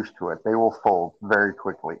not used to it. They will fold very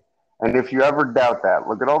quickly. And if you ever doubt that,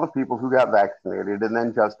 look at all the people who got vaccinated and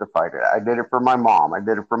then justified it. I did it for my mom. I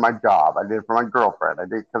did it for my job. I did it for my girlfriend. I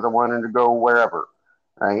did it because I wanted to go wherever,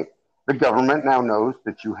 right? The government now knows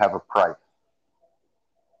that you have a price.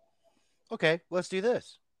 Okay, let's do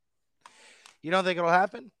this. You don't think it'll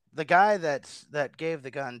happen? The guy that gave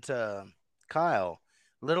the gun to Kyle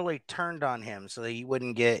literally turned on him so that he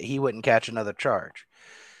wouldn't catch another charge.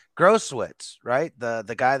 Grosswitz, right?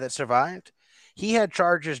 The guy that survived, he had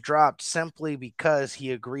charges dropped simply because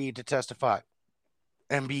he agreed to testify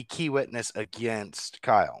and be key witness against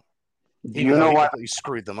Kyle, Do even you though know he why? completely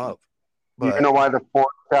screwed them up. Do you But know why the fourth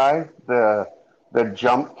guy, the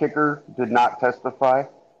jump kicker, did not testify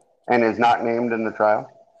and is not named in the trial?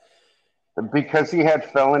 Because he had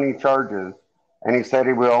felony charges, and he said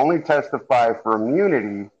he would only testify for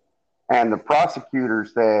immunity, and the prosecutor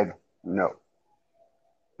said no.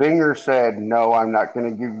 Binger said, no, I'm not going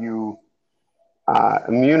to give you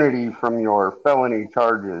immunity from your felony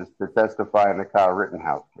charges to testify in the Kyle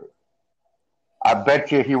Rittenhouse case. I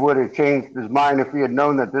bet you he would have changed his mind if he had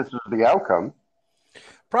known that this was the outcome.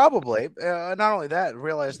 probably not only that,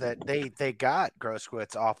 realize that they got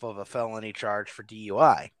Grosswitz off of a felony charge for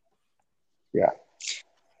DUI. Yeah.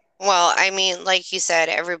 well, I mean, like you said,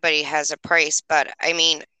 everybody has a price, but I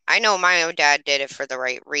mean, I know my own dad did it for the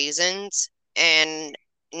right reasons and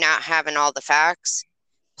not having all the facts.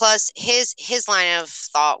 Plus, his line of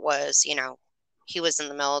thought was, he was in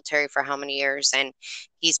the military for how many years, and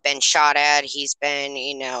he's been shot at, he's been,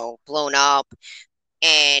 blown up,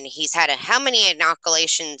 and he's had how many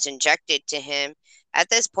inoculations injected to him. At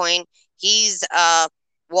this point, he's a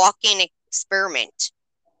walking experiment,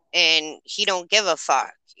 and he don't give a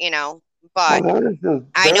fuck. But I there's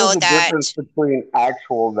know a difference that, between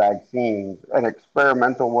actual vaccines and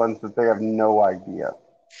experimental ones that they have no idea.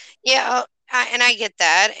 yeah, and I get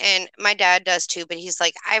that. And my dad does too. But he's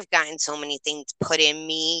like, I've gotten so many things put in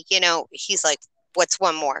me. He's like, what's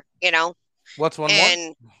one more? What's one more?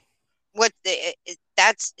 And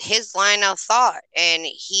that's his line of thought. And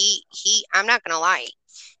I'm not going to lie.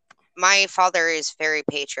 My father is very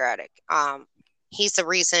patriotic. He's the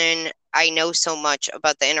reason I know so much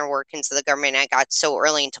about the inner workings of the government. I got so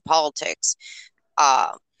early into politics,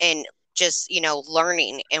 and just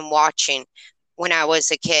learning and watching when I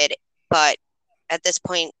was a kid. But at this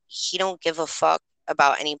point, he don't give a fuck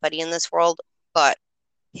about anybody in this world but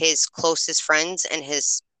his closest friends and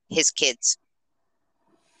his kids.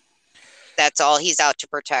 That's all he's out to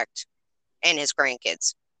protect, and his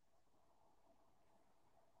grandkids.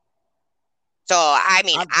 So, I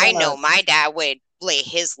mean, I know my dad would lay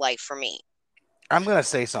his life for me. I'm gonna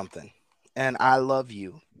say something, and I love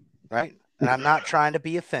you, right? And I'm not trying to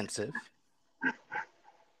be offensive.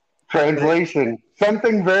 Translation: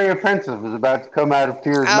 something very offensive is about to come out of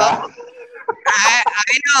Tier's Oh, mouth.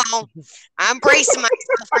 I know. I'm bracing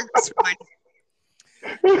myself for this one.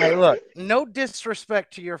 Hey, look, no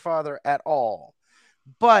disrespect to your father at all,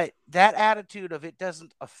 but that attitude of it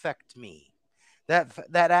doesn't affect me.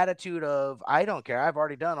 That attitude of I don't care. I've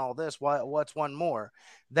already done all this. What's one more?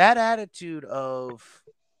 That attitude of,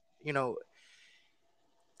 you know,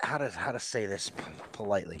 how to say this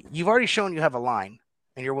politely. You've already shown you have a line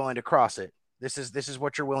and you're willing to cross it. This is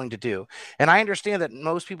what you're willing to do. And I understand that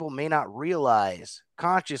most people may not realize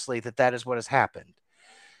consciously that that is what has happened.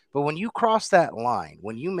 But when you cross that line,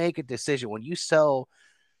 when you make a decision, when you sell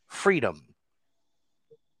freedom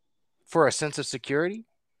for a sense of security,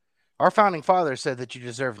 our founding fathers said that you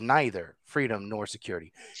deserve neither freedom nor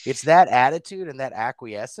security. It's that attitude and that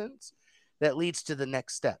acquiescence that leads to the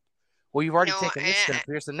next step. Well, you've already No, taken this step.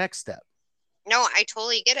 Here's the next step. No, I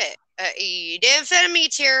totally get it. You didn't offend me,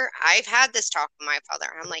 Tier. I've had this talk with my father.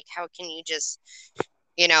 I'm like, how can you just,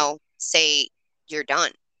 say you're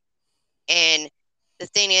done? And the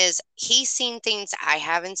thing is, he's seen things I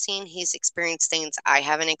haven't seen. He's experienced things I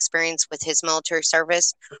haven't experienced with his military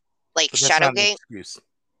service, like But that's not an Shadowgate. excuse.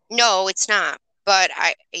 No, it's not. But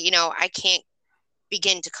I can't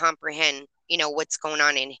begin to comprehend, what's going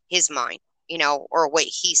on in his mind, or what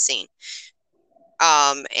he's seen.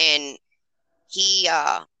 And he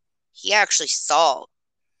actually saw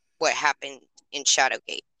what happened in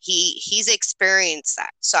Shadowgate. He's experienced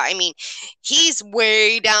that. So I mean, he's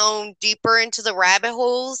way down deeper into the rabbit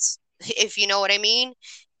holes, if you know what I mean,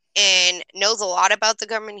 and knows a lot about the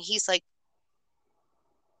government. He's like,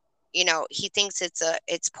 he thinks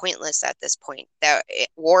it's pointless at this point. That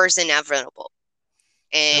war is inevitable,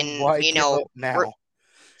 Then and why give up now?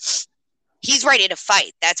 he's ready to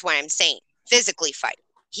fight. That's what I'm saying. Physically fight.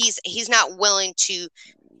 He's not willing to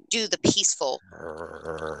do the peaceful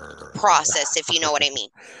process, if you know what I mean.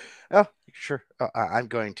 Oh, sure. I'm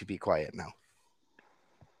going to be quiet now.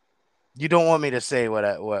 You don't want me to say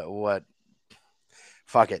what?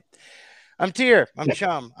 Fuck it. I'm Tier. I'm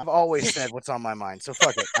Chum. I've always said what's on my mind, so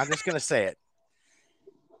fuck it. I'm just gonna say it.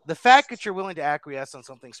 The fact that you're willing to acquiesce on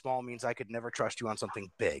something small means I could never trust you on something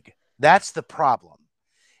big. That's the problem.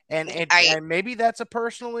 And maybe that's a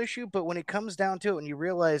personal issue, but when it comes down to it, and you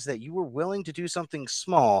realize that you were willing to do something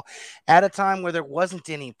small at a time where there wasn't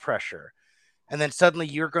any pressure, and then suddenly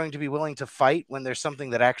you're going to be willing to fight when there's something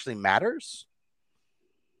that actually matters.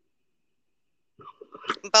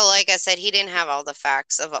 But like I said, he didn't have all the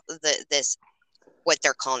facts of this, what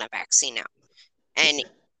they're calling a vaccine now. And,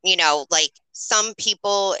 like some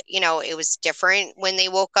people, it was different when they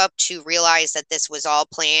woke up to realize that this was all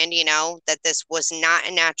planned, that this was not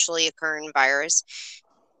a naturally occurring virus.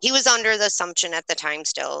 He was under the assumption at the time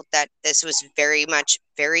still that this was very much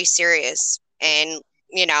very serious. And,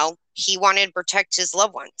 he wanted to protect his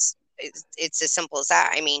loved ones. It's as simple as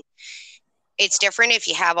that. I mean, it's different if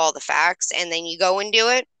you have all the facts and then you go and do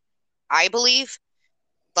it. I believe,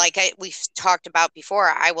 like we've talked about before,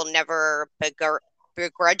 I will never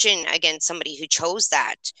begrudging against somebody who chose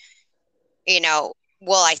that. Will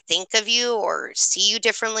I think of you or see you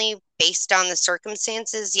differently based on the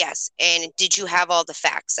circumstances? Yes. And did you have all the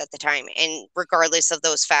facts at the time? And regardless of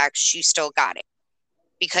those facts, you still got it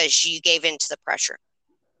because you gave in to the pressure.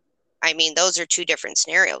 I mean, those are two different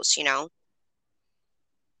scenarios,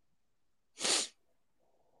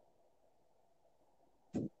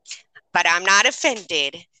 But I'm not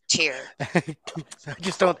offended, Tier. I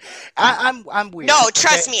just don't. I'm weird. No,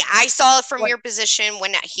 trust me. I saw it from your position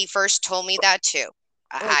when he first told me that too.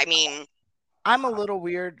 I mean, I'm a little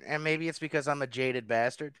weird, and maybe it's because I'm a jaded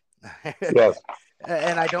bastard. Yes.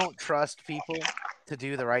 And I don't trust people to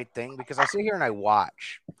do the right thing because I sit here and I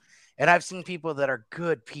watch. And I've seen people that are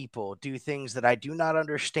good people do things that I do not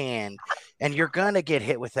understand. And you're going to get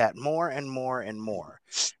hit with that more and more and more.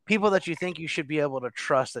 People that you think you should be able to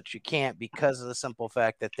trust that you can't because of the simple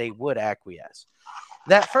fact that they would acquiesce.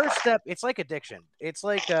 That first step, it's like addiction. It's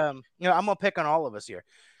like, I'm going to pick on all of us here.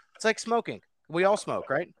 It's like smoking. We all smoke,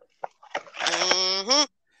 right? Mm-hmm.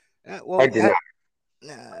 I Well, do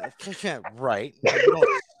not. right.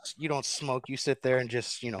 You don't smoke. You sit there and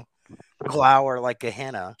just, glower like a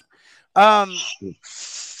henna. Um,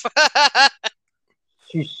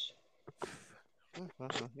 Sheesh.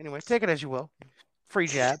 anyway, take it as you will. Free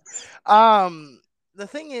jab. The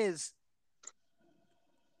thing is,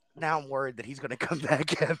 now I'm worried that he's going to come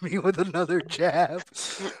back at me with another jab.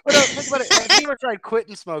 But no, think about it. Have you ever tried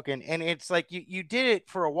quitting smoking? And it's like you did it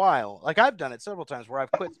for a while. Like I've done it several times where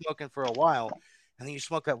I've quit smoking for a while, and then you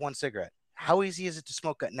smoke that one cigarette. How easy is it to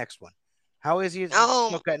smoke that next one? How easy is it to Oh,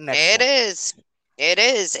 smoke that next it one? is. It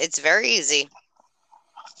is. It's very easy.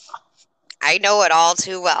 I know it all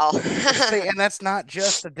too well. See, and that's not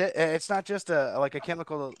just it's not just a like a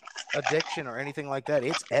chemical addiction or anything like that.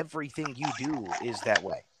 It's everything you do is that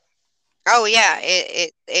way. Oh yeah,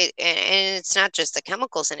 and it's not just the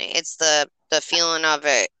chemicals in it. It's the feeling of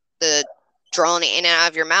it, the drawing it in and out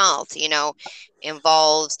of your mouth.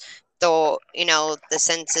 Involves the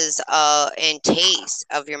senses and taste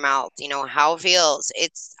of your mouth. How it feels.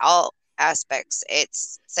 It's all aspects.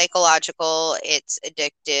 It's psychological. It's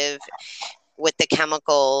addictive with the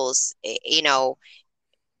chemicals.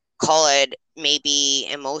 Call it maybe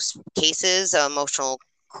in most cases an emotional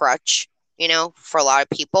crutch. For a lot of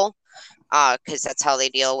people because that's how they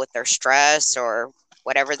deal with their stress or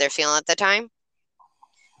whatever they're feeling at the time.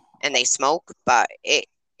 And they smoke, but it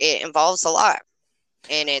involves a lot,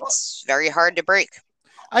 and it's very hard to break.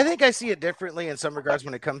 I think I see it differently in some regards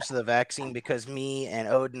when it comes to the vaccine because me and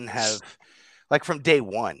Odin have, like from day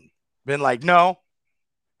one, been like, no.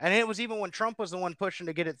 And it was even when Trump was the one pushing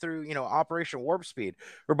to get it through, Operation Warp Speed.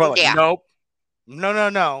 We're both like, Yeah. nope,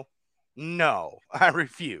 no, I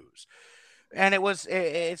refuse. And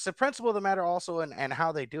it's the principle of the matter also and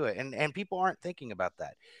how they do it. And people aren't thinking about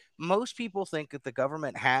that. Most people think that the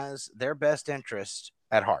government has their best interest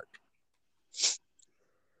at heart.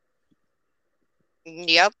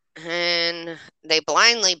 Yep. And they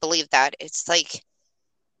blindly believe that. It's like,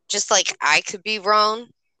 just like I could be wrong.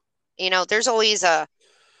 There's always a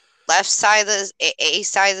left side of a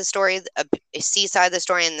side of the story, a C side of the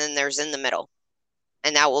story, and then there's in the middle.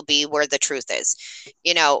 And that will be where the truth is.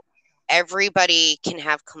 Everybody can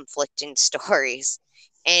have conflicting stories.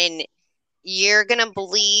 And you're going to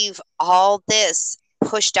believe all this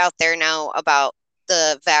pushed out there now about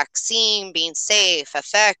the vaccine being safe,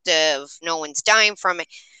 effective, no one's dying from it,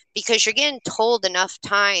 because you're getting told enough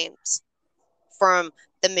times from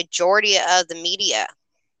the majority of the media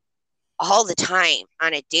all the time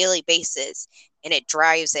on a daily basis, and it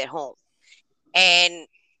drives it home. And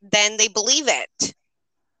then they believe it.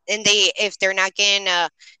 And if they're not getting a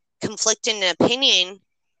conflicting opinion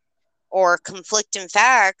or conflicting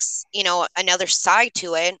facts, another side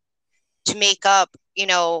to it to make up,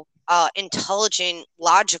 intelligent,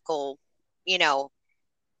 logical,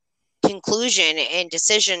 conclusion and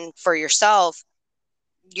decision for yourself,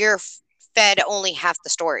 you're fed only half the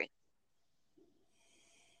story.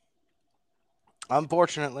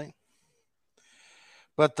 Unfortunately.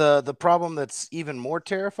 But the problem that's even more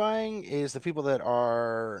terrifying is the people that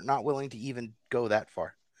are not willing to even go that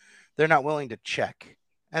far. They're not willing to check.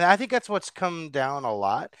 And I think that's what's come down a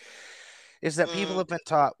lot is that people have been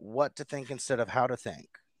taught what to think instead of how to think.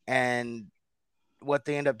 And what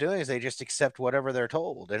they end up doing is they just accept whatever they're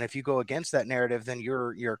told. And if you go against that narrative, then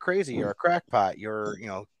you're crazy, you're a crackpot, you're,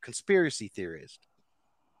 conspiracy theorist.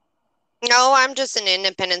 No, I'm just an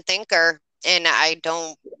independent thinker, and I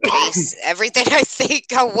don't base everything I think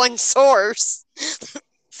on one source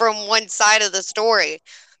from one side of the story.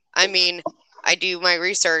 I mean, I do my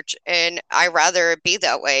research, and I rather it be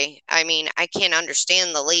that way. I mean, I can't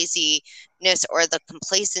understand the laziness or the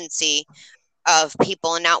complacency of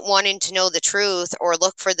people and not wanting to know the truth or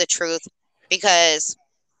look for the truth, because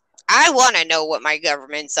I want to know what my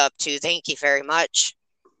government's up to. Thank you very much.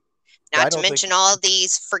 Not to mention all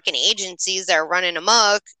these freaking agencies that are running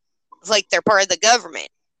amok like they're part of the government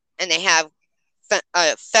and they have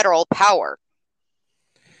federal power.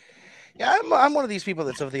 Yeah, I'm one of these people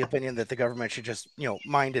that's of the opinion that the government should just,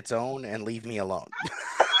 mind its own and leave me alone.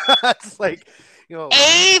 It's like,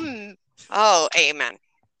 amen.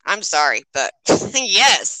 I'm sorry, but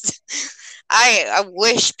yes, I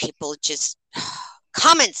wish people just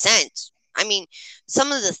common sense. I mean,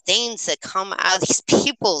 some of the things that come out of these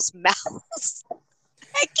people's mouths.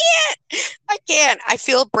 I can't. I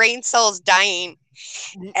feel brain cells dying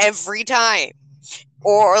every time.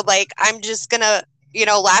 Or like I'm just gonna,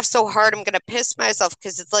 laugh so hard I'm gonna piss myself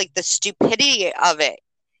because it's like the stupidity of it.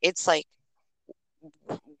 It's like,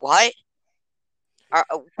 what?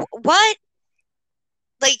 What?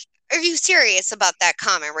 Like, are you serious about that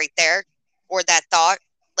comment right there? Or that thought?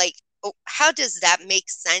 Like, how does that make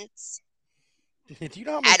sense Do you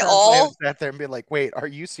know how many at times I have all? sat there and been like, wait, are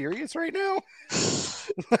you serious right now?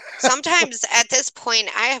 Sometimes at this point,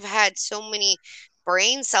 I have had so many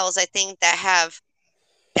brain cells, I think, that have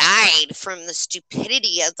died from the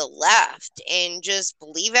stupidity of the left and just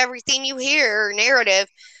believe everything you hear narrative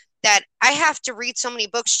that I have to read so many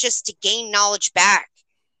books just to gain knowledge back.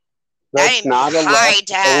 That That's in me not a high left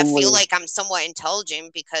to feel only. like I'm somewhat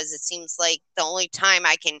intelligent, because it seems like the only time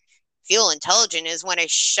I can feel intelligent is when I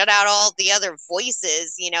shut out all the other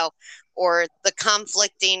voices, or the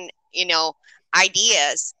conflicting,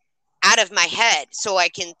 ideas out of my head so I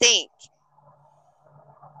can think.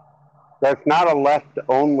 That's not a left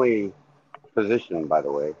only position, by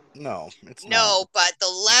the way. No, it's not. No, but the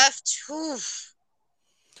left, oof,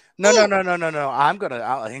 No. I'm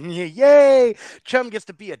gonna. Yay! Chum gets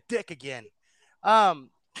to be a dick again. I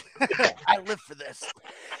live for this.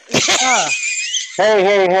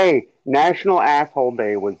 Hey! National Asshole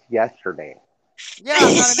Day was yesterday. Yeah,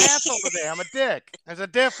 I'm not an asshole today. I'm a dick. There's a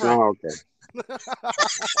difference. Oh, okay.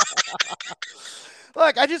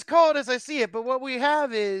 Look, I just call it as I see it. But what we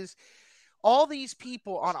have is all these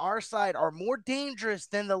people on our side are more dangerous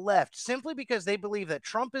than the left simply because they believe that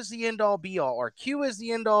Trump is the end all be all or Q is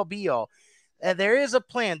the end all be all. And there is a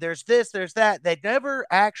plan. There's this, there's that. They never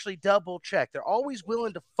actually double check. They're always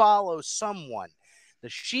willing to follow someone. The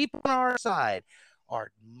sheep on our side are,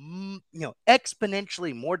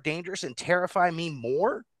 exponentially more dangerous and terrify me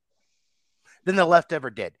more than the left ever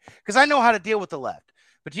did. Because I know how to deal with the left.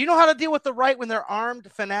 But do you know how to deal with the right when they're armed,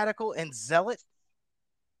 fanatical, and zealot?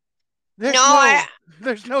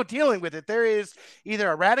 There's no dealing with it. There is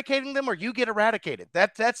either eradicating them or you get eradicated.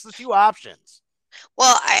 That's the two options.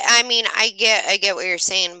 Well, I mean, I get what you're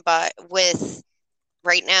saying, but with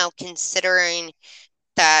right now, considering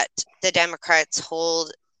that the Democrats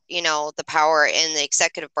hold, the power in the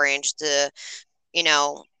executive branch, the,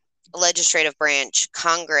 legislative branch,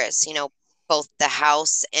 Congress, both the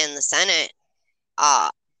House and the Senate,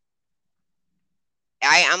 I'm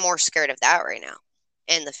more scared of that right now.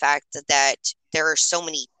 And the fact that there are so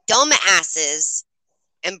many dumbasses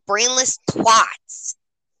and brainless twats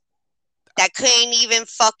that couldn't even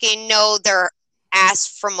fucking know their ass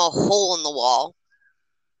from a hole in the wall,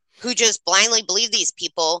 who just blindly believe these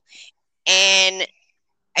people. And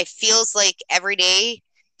it feels like every day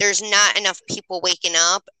there's not enough people waking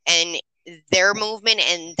up, and their movement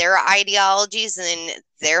and their ideologies and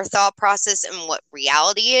their thought process and what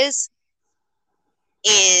reality is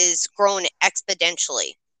growing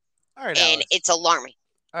exponentially. All right, and Alice. It's alarming.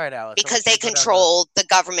 All right, Alice. Because they control the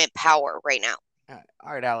government power right now.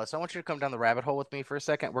 All right, Alice. I want you to come down the rabbit hole with me for a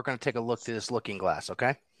second. We're going to take a look through this looking glass,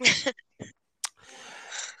 okay?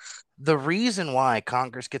 The reason why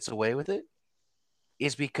Congress gets away with it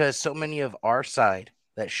is because so many of our side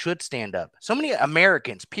that should stand up, so many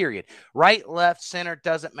Americans, period, right, left, center,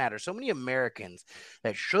 doesn't matter. So many Americans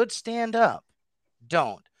that should stand up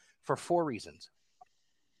don't, for 4 reasons.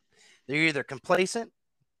 They're either complacent,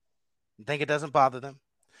 think it doesn't bother them.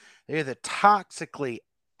 They're either toxically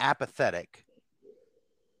apathetic,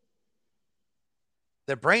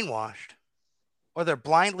 they're brainwashed, or they're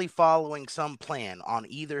blindly following some plan on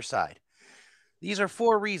either side. These are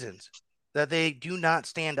 4 reasons that they do not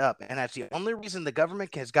stand up. And that's the only reason the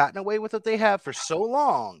government has gotten away with what they have for so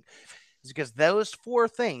long, is because those 4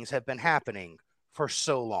 things have been happening for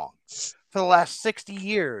so long. For the last 60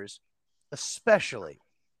 years, especially.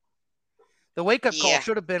 The wake-up call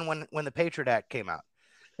should have been when the Patriot Act came out.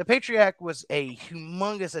 The Patriot Act was a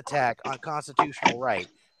humongous attack on constitutional right,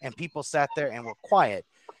 and people sat there and were quiet.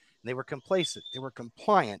 And they were complacent. They were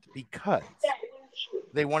compliant because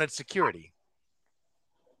they wanted security.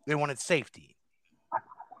 They wanted safety.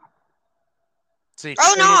 See,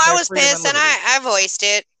 I was pissed, and I voiced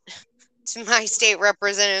it to my state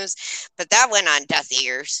representatives, but that went on deaf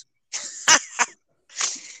ears.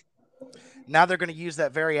 Now they're going to use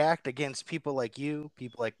that very act against people like you,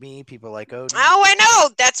 people like me, people like Odin. Oh, I know.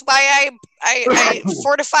 That's why I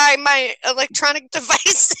fortify my electronic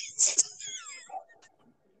devices.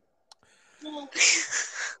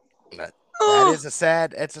 It's a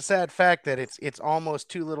sad fact that it's almost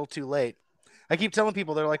too little too late. I keep telling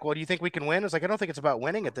people, they're like, well, do you think we can win? It's like, I don't think it's about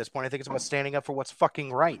winning at this point. I think it's about standing up for what's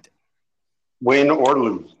fucking right. Win or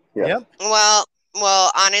lose. Yes. Yep.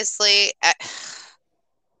 Well, honestly,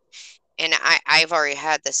 and I've already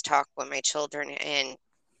had this talk with my children, and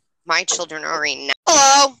my children already know.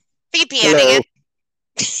 Hello, VPN Hello. again.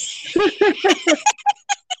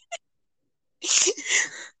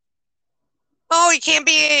 Oh, you can't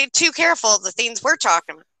be too careful of the things we're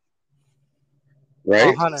talking about.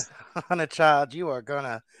 Right? Hannah, child, you're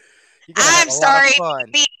gonna have I'm a lot of sorry.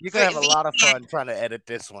 fun. You're gonna have a lot of fun trying to edit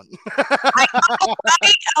this one. I know,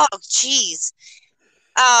 right? Oh, jeez.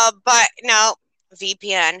 But no,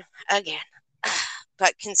 VPN again.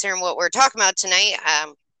 But considering what we're talking about tonight,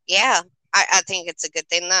 yeah, I think it's a good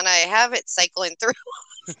thing that I have it cycling through.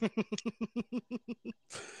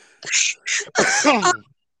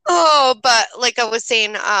 Oh, but like I was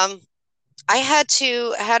saying, I had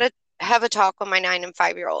to have a talk with my 9 and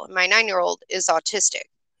 5 year old. My 9-year-old is autistic,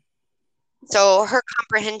 so her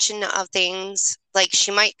comprehension of things, like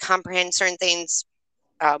she might comprehend certain things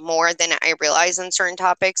more than I realize on certain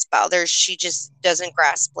topics, but others she just doesn't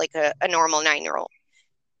grasp like a normal 9-year-old.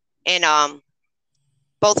 And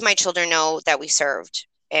both my children know that we served,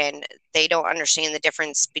 and they don't understand the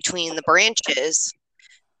difference between the branches,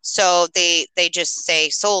 so they just say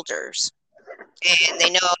soldiers, and they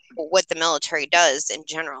know what the military does in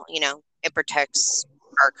general. It protects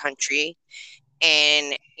our country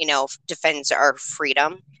and defends our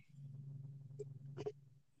freedom.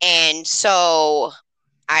 And so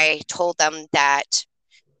I told them that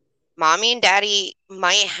mommy and daddy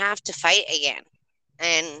might have to fight again.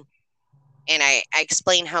 And I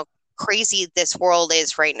explain how crazy this world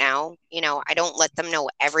is right now. I don't let them know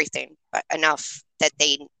everything, but enough that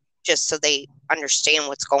they just so they understand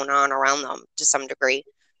what's going on around them to some degree.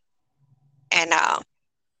 And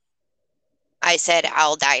I said,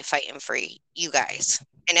 I'll die fighting for you guys.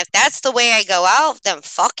 And if that's the way I go out, then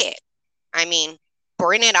fuck it. I mean,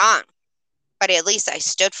 bring it on. But at least I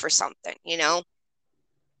stood for something, And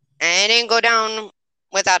I didn't go down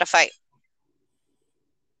without a fight.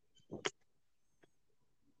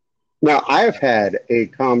 Now, I've had a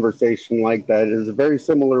conversation like that. It is very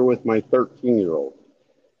similar with my 13-year-old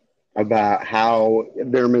about how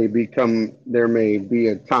there may be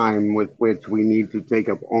a time with which we need to take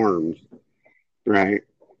up arms, right?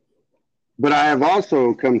 But I have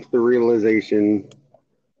also come to the realization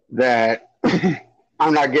that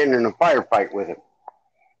I'm not getting in a firefight with him.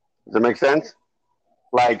 Does that make sense?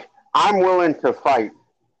 Like, I'm willing to fight,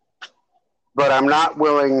 but I'm not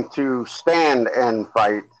willing to stand and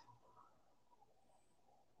fight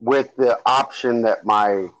with the option that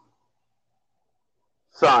my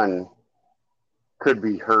son could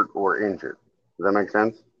be hurt or injured. Does that make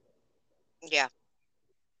sense? Yeah.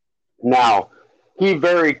 Now, he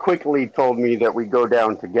very quickly told me that we go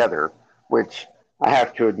down together, which I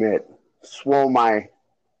have to admit swole my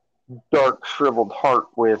dark, shriveled heart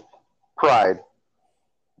with pride.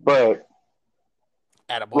 But,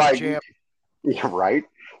 Attaboy, like, champ. yeah, right?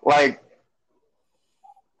 Like,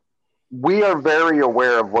 we are very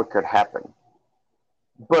aware of what could happen.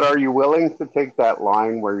 But are you willing to take that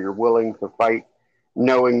line where you're willing to fight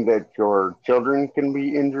knowing that your children can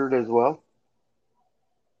be injured as well?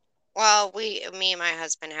 Well, me and my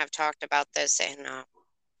husband have talked about this, and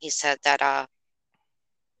he said that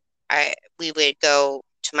we would go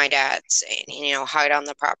to my dad's and hide on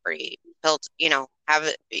the property, build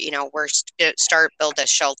have it start build a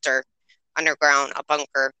shelter underground, a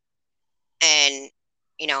bunker, and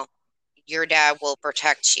you know your dad will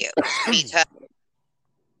protect you because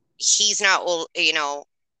he's not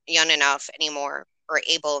young enough anymore or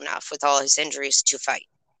able enough with all his injuries to fight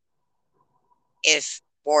if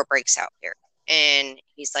war breaks out here. And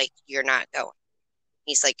he's like, you're not going.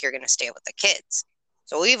 He's like, you're going to stay with the kids.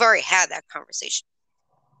 So we've already had that conversation.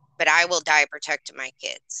 But I will die protecting my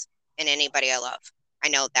kids and anybody I love. I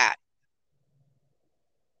know that.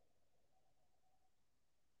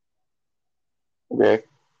 Okay.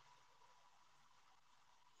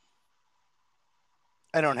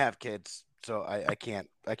 I don't have kids, so I can't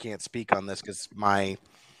speak on this because my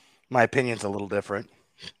opinion's a little different.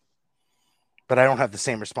 But I don't have the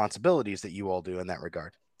same responsibilities that you all do in that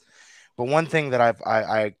regard. But one thing that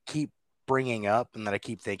I keep bringing up and that I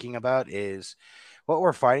keep thinking about is what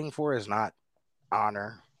we're fighting for is not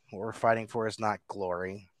honor. What we're fighting for is not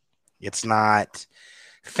glory. It's not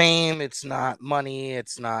fame. It's not money.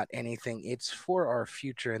 It's not anything. It's for our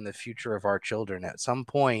future and the future of our children. At some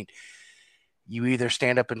point, you either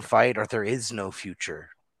stand up and fight or there is no future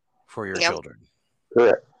for your Yep. children.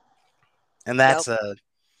 Correct. And that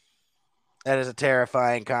is a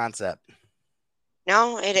terrifying concept.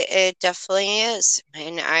 No, it definitely is.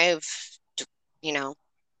 And I've, you know,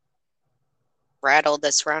 rattled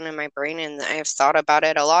this around in my brain, and I've thought about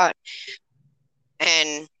it a lot.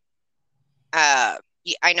 And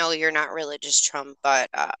I know you're not religious, Trump, but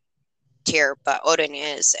Tyr, but Odin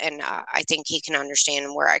is, and I think he can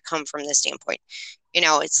understand where I come from this standpoint.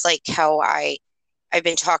 It's like how I've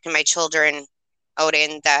been talking to my children,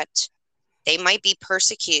 Odin, that they might be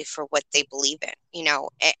persecuted for what they believe in.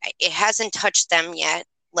 It hasn't touched them yet,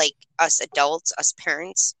 like us adults, us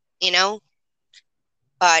parents,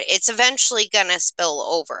 but it's eventually gonna spill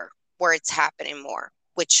over where it's happening more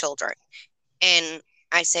with children. And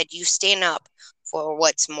I said, you stand up for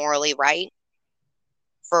what's morally right,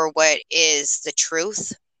 for what is the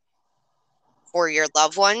truth for your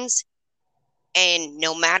loved ones. And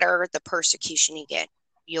no matter the persecution you get,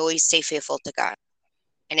 you always stay faithful to God.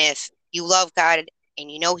 And if you love God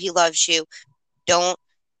and you know he loves you, don't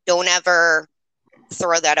ever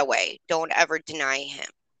throw that away. Don't ever deny him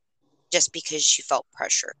just because you felt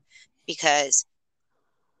pressure. Because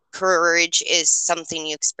courage is something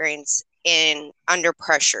you experience in under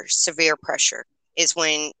pressure, severe pressure, is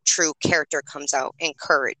when true character comes out, and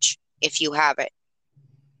courage, if you have it.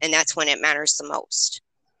 And that's when it matters the most.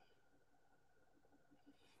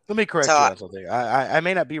 Let me correct you on something. I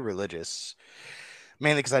may not be religious,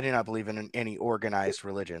 mainly because I do not believe in any organized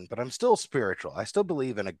religion, but I'm still spiritual. I still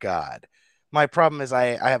believe in a God. My problem is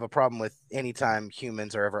I have a problem with any time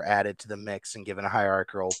humans are ever added to the mix and given a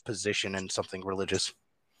hierarchical position in something religious.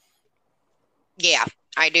 Yeah,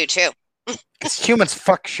 I do too. Because humans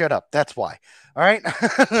fuck shit up. That's why. All right?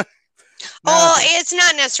 Oh, it's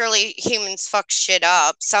not necessarily humans fuck shit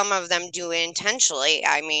up. Some of them do it intentionally.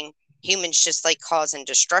 I mean, humans just like causing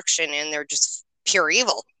destruction, and they're just pure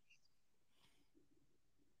evil.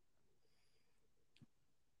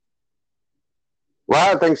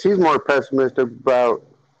 Well, I think she's more pessimistic about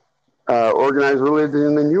organized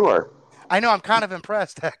religion than you are. I know. I'm kind of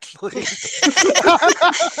impressed, actually.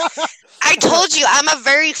 I told you I'm a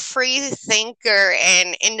very free thinker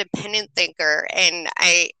and independent thinker, and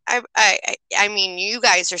I mean, you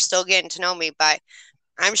guys are still getting to know me, but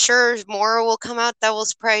I'm sure more will come out that will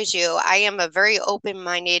surprise you. I am a very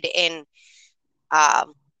open-minded and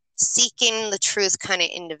seeking the truth kind of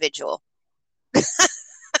individual.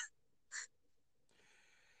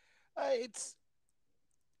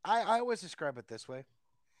 I always describe it this way.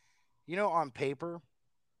 On paper,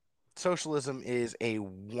 socialism is a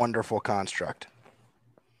wonderful construct.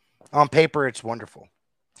 On paper, it's wonderful.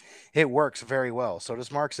 It works very well. So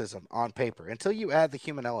does Marxism on paper, until you add the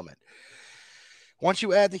human element. Once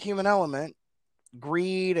you add the human element,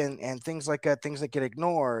 greed and things like that, things that get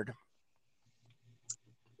ignored,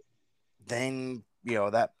 then,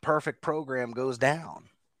 that perfect program goes down.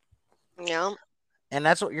 Yeah. And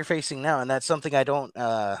that's what you're facing now. And that's something I don't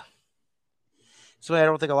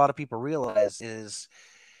think a lot of people realize is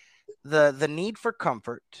the need for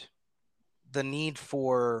comfort, the need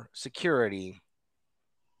for security,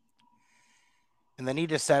 and the need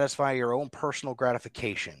to satisfy your own personal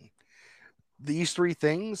gratification. These three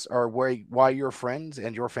things are why your friends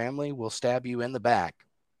and your family will stab you in the back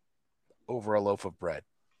over a loaf of bread.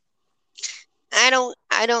 I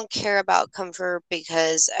don't care about comfort,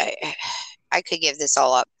 because I could give this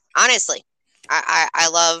all up. Honestly, I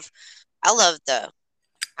love the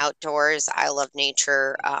outdoors. I love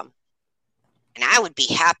nature. And I would be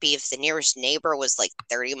happy if the nearest neighbor was like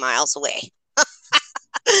 30 miles away.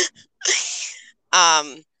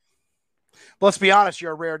 Let's be honest,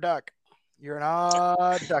 you're a rare duck. You're an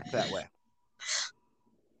odd duck that way.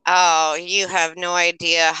 Oh, you have no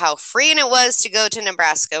idea how freeing it was to go to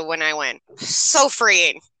Nebraska when I went. So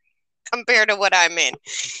freeing compared to what I'm in.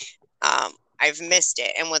 I've missed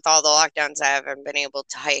it. And with all the lockdowns, I haven't been able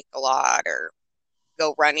to hike a lot or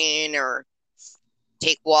go running or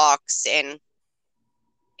take walks. And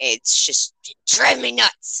it's just driving me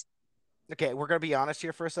nuts. Okay, we're going to be honest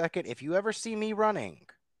here for a second. If you ever see me running,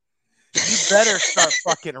 you better start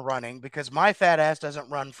fucking running, because my fat ass doesn't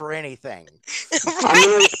run for anything.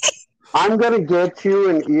 Right? I'm gonna get you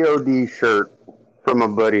an EOD shirt from a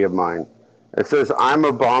buddy of mine. It says, "I'm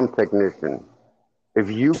a bomb technician." If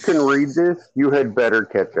you can read this, you had better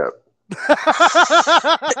catch up.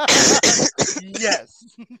 Yes.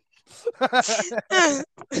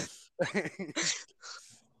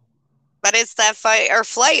 But it's that fight or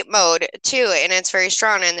flight mode too, and it's very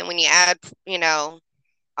strong. And then when you add,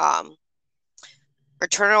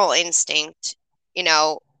 maternal instinct,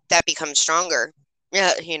 that becomes stronger.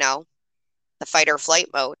 Yeah, the fight or flight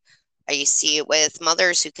mode. I see it with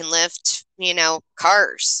mothers who can lift,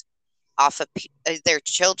 cars off of their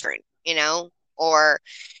children, or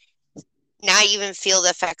not even feel the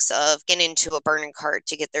effects of getting into a burning car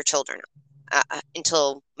to get their children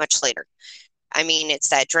until much later. I mean, it's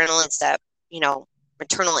that adrenaline, it's that,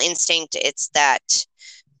 maternal instinct, it's that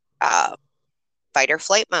fight or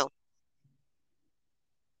flight mode.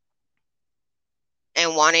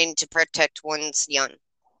 And wanting to protect one's young,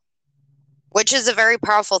 which is a very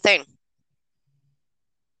powerful thing.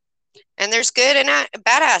 And there's good and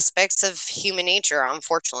bad aspects of human nature,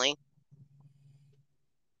 unfortunately.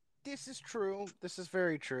 This is true. This is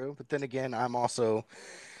very true. But then again,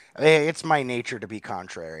 it's my nature to be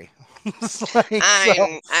contrary.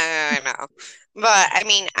 I know. But I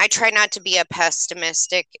mean, I try not to be a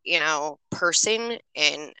pessimistic, person,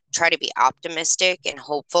 and try to be optimistic and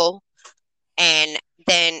hopeful. And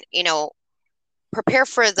then, prepare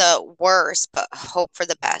for the worst, but hope for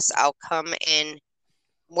the best outcome. And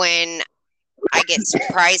when I get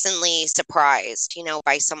surprisingly surprised,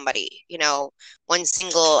 by somebody, one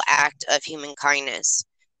single act of human kindness,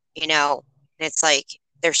 and it's like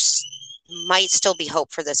there's might still be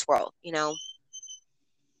hope for this world,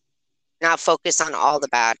 not focus on all the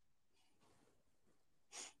bad.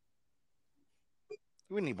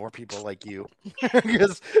 We need more people like you,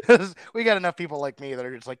 because we got enough people like me that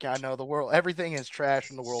are just like, yeah, I know the world, everything is trash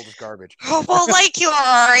and the world is garbage. Well, like you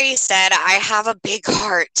already said, I have a big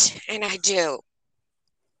heart, and I do.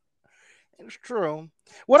 It's true.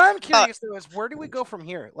 What I'm curious though is, where do we go from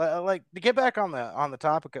here? Like, to get back on the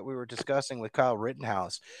topic that we were discussing with Kyle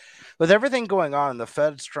Rittenhouse, with everything going on, and the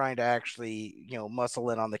Fed's trying to actually, muscle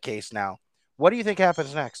in on the case now. What do you think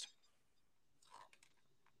happens next?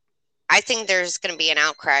 I think there's going to be an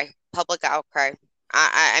outcry, public outcry.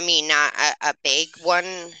 I mean, not a big one.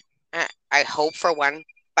 I hope for one,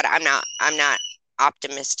 but I'm not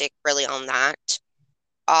optimistic really on that.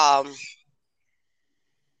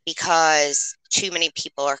 Because too many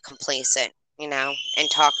people are complacent, and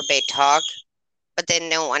talk a big talk, but then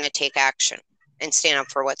don't want to take action and stand up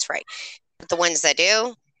for what's right. But the ones that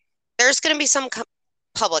do, there's going to be some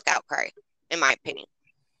public outcry, in my opinion.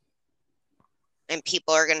 And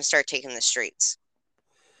people are going to start taking the streets.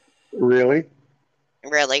 Really?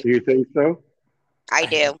 Really? Do you think so? I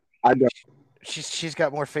do. I don't. She's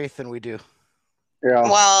got more faith than we do. Yeah.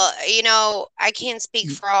 Well, I can't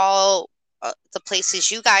speak for all the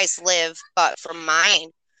places you guys live, but from mine,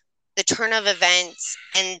 the turn of events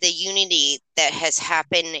and the unity that has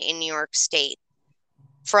happened in New York State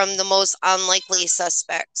from the most unlikely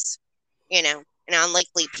suspects, and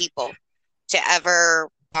unlikely people to ever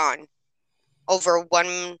bond over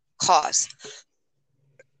one cause.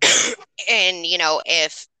 And,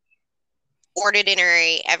 if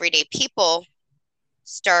ordinary, everyday people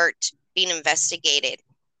start being investigated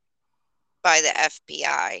by the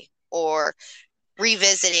FBI or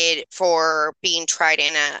revisited for being tried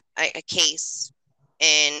in a case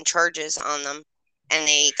and charges on them, and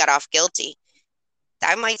they got off guilty,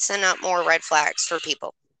 that might send up more red flags for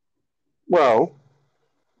people. Well,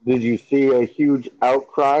 did you see a huge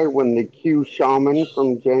outcry when the Q shaman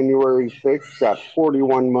from January 6th got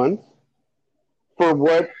 41 months for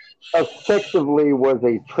what effectively was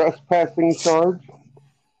a trespassing charge?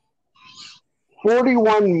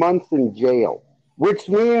 41 months in jail, which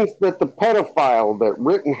means that the pedophile that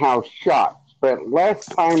Rittenhouse shot spent less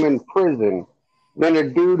time in prison than a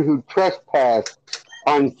dude who trespassed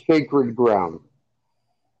on sacred ground.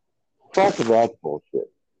 Fuck that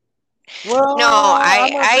bullshit. Well, No,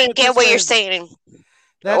 I get what you're saying,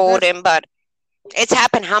 Odin, but it's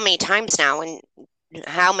happened how many times now, and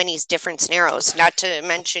how many different scenarios, not to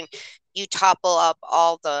mention you topple up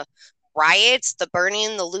all the riots, the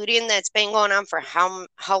burning, the looting that's been going on for how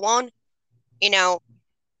long?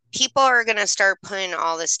 People are going to start putting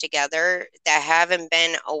all this together that haven't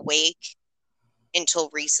been awake until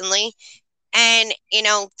recently. And,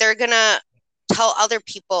 they're going to tell other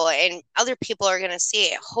people, and other people are going to see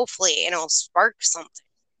it. Hopefully it'll spark something.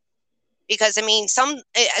 Because, I mean,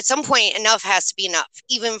 at some point, enough has to be enough,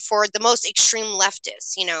 even for the most extreme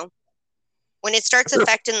leftists, When it starts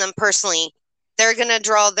affecting them personally, they're going to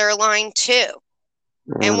draw their line too.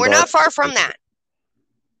 And we're not far from that.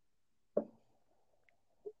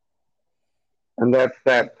 And that's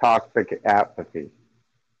that toxic apathy.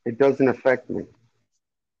 It doesn't affect me. I'm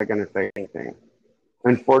not going to say anything.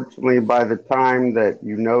 Unfortunately, by the time that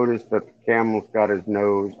you notice that the camel's got his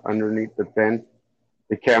nose underneath the tent,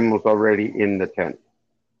 the camel's already in the tent.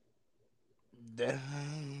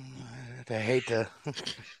 I hate to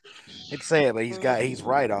say it, but he's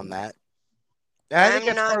right on that. And I think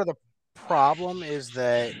that's part of the problem, is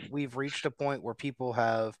that we've reached a point where people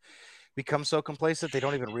have become so complacent they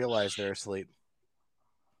don't even realize they're asleep.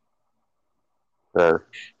 Sure.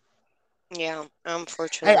 Yeah,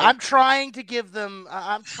 unfortunately. Hey, I'm trying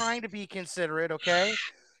to be considerate, okay?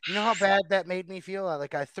 You know how bad that made me feel?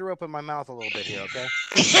 Like I threw up in my mouth a little bit here, okay?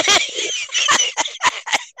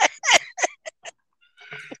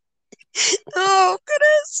 Oh,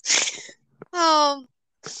 goodness.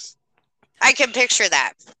 I can picture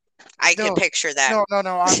that. I can picture that.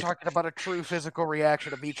 No. I'm talking about a true physical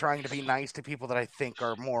reaction of me trying to be nice to people that I think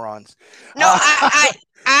are morons. No,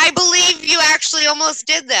 I believe you actually almost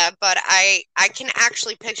did that, but I can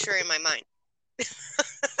actually picture it in my mind.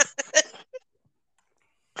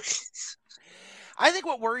 I think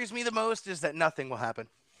what worries me the most is that nothing will happen.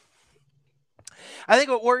 I think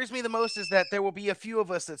what worries me the most is that there will be a few of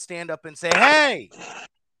us that stand up and say, hey,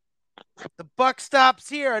 the buck stops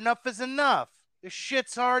here. Enough is enough. The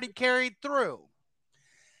shit's already carried through.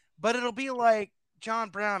 But it'll be like John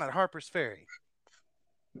Brown at Harper's Ferry.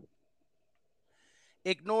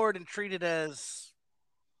 Ignored and treated as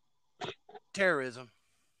terrorism.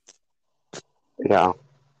 Yeah.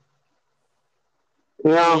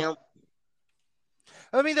 Yeah.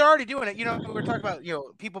 I mean, they're already doing it. We're talking about,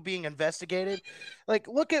 people being investigated. Like,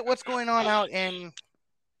 look at what's going on out in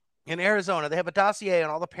Arizona. They have a dossier on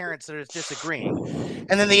all the parents that are disagreeing.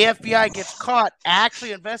 And then the FBI gets caught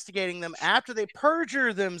actually investigating them after they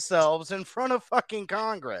perjure themselves in front of fucking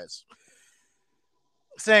Congress.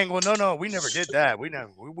 Saying, well, no, we never did that.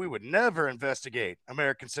 We would never investigate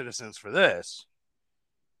American citizens for this.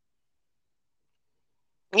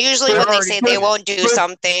 Usually when they say they won't do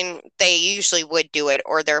something, they usually would do it,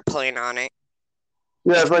 or they're planning on it.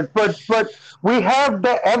 Yeah, but we have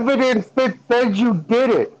the evidence that says you did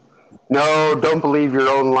it. No, don't believe your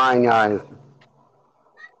own lying eyes.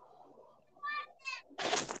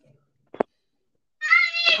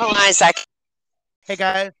 Hold on a second. Hey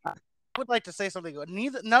guys, I would like to say something.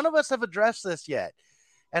 None of us have addressed this yet,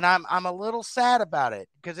 and I'm a little sad about it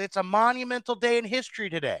because it's a monumental day in history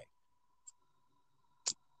today.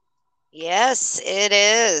 Yes, it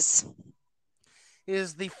is. It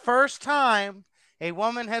is the first time a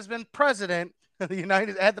woman has been president of the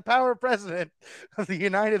had the power of president of the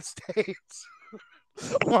United States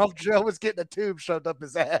while Joe was getting a tube shoved up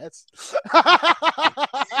his ass.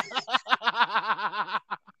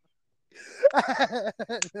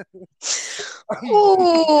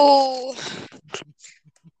 Ooh.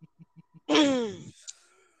 And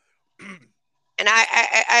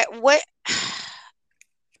I what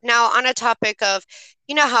now on a topic of,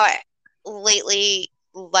 how lately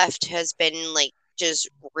left has been like just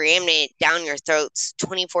ramming it down your throats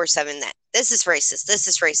 24/7 that this is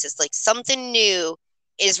racist, like something new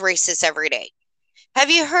is racist every day. Have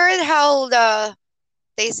you heard how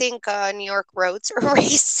they think New York roads are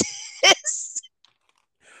racist?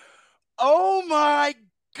 Oh my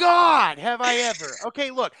God, have I ever? Okay,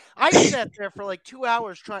 look, I sat there for like 2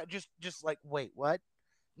 hours trying just like, wait, what?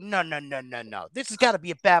 No. This has got to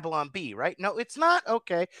be a Babylon Bee, right? No, it's not.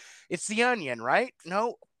 Okay. It's The Onion, right?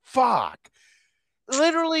 No, fuck.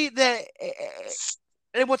 Literally,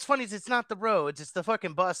 and what's funny is it's not the roads, it's the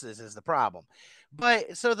fucking buses is the problem.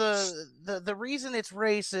 But so the reason it's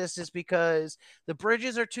racist is because the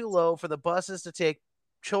bridges are too low for the buses to take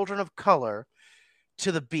children of color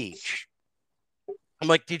to the beach. I'm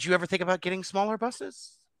like, did you ever think about getting smaller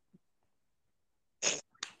buses?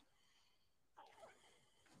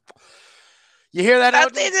 You hear that,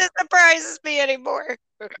 Odin? Nothing that surprises me anymore.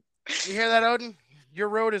 You hear that, Odin? Your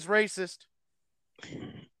road is racist.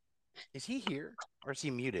 Is he here or is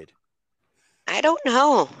he muted? I don't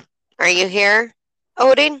know. Are you here,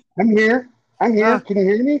 Odin? I'm here. Can you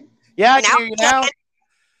hear me? Yeah, I can hear you now.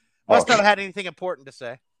 Must not have had anything important to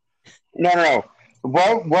say. No.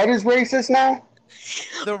 What is racist now?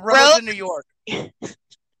 The roads in New York.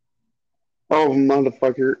 Oh,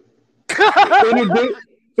 motherfucker.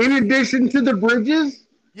 In addition to the bridges?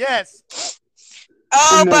 Yes.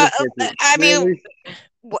 Oh, but I mean,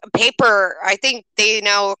 paper. I think they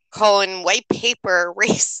now calling white paper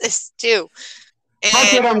racist too.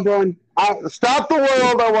 That's what I'm doing. Stop the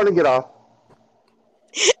world. I want to get off.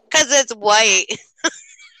 Because it's white.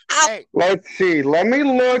 Hey. Let's see. Let me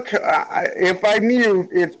look. If I mute,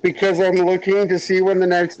 it's because I'm looking to see when the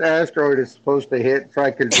next asteroid is supposed to hit so I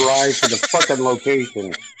can drive to the fucking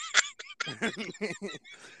location.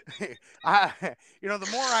 The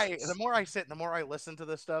more I sit and the more I listen to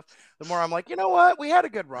this stuff, the more I'm like, you know what? We had a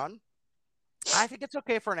good run. I think it's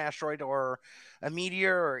okay for an asteroid or a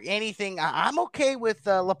meteor or anything. I'm okay with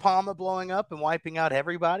La Palma blowing up and wiping out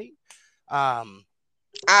everybody.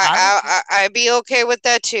 I'd be okay with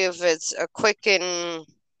that too if it's a quick and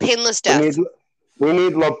painless death. We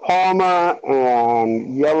need La Palma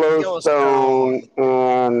and Yellowstone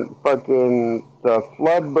and fucking the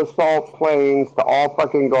flood basalt plains to all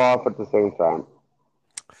fucking go off at the same time.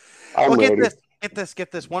 I'm ready. Get this.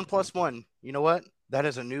 1+1. You know what? That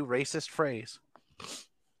is a new racist phrase.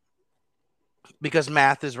 Because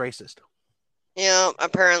math is racist. Yeah,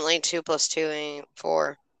 apparently 2 + 2 ain't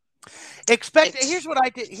 4. Here's what I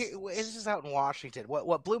did. This is out in Washington.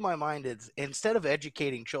 What blew my mind is instead of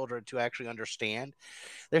educating children to actually understand,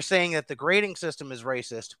 they're saying that the grading system is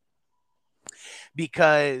racist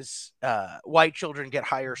because white children get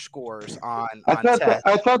higher scores on tests.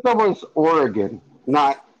 I thought that was Oregon,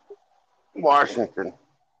 not Washington.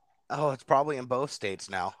 Oh, it's probably in both states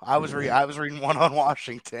now. I was reading one on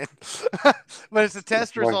Washington, but it's the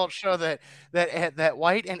test results show that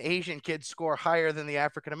white and Asian kids score higher than the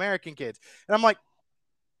African American kids, and I'm like,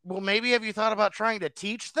 well, maybe have you thought about trying to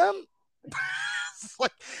teach them?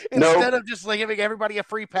 Like, instead of just like giving everybody a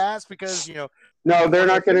free pass because No, they're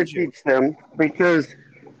not going to teach them because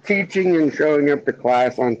teaching and showing up to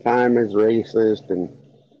class on time is racist, and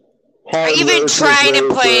even trying to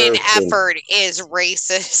put in effort is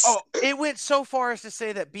racist. Oh, it went so far as to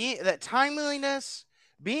say that timeliness,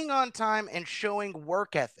 being on time, and showing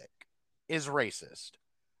work ethic is racist.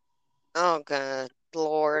 Oh, good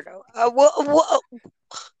Lord!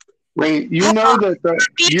 Wait, you know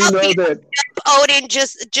that Odin,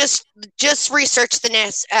 just research the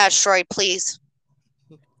next asteroid, please.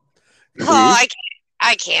 Mm-hmm. Oh,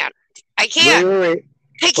 I can't. Wait.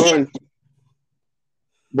 I can't.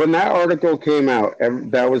 When that article came out,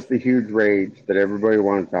 that was the huge rage that everybody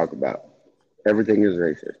wanted to talk about. Everything is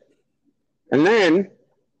racist. And then,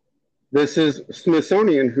 this is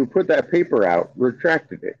Smithsonian who put that paper out,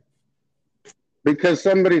 retracted it. Because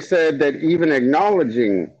somebody said that even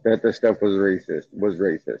acknowledging that the stuff was racist.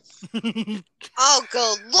 Oh,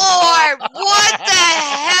 good Lord! What the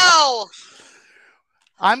hell?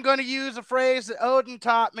 I'm going to use a phrase that Odin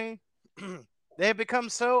taught me. They have become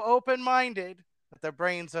so open-minded that their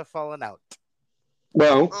brains have fallen out.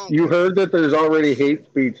 Well, you heard that there's already hate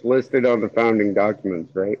speech listed on the founding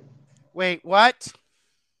documents, right? Wait, what?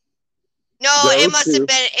 No, it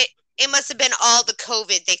must have been all the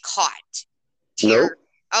COVID they caught. Nope.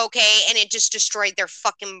 Okay, and it just destroyed their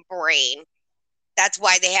fucking brain. That's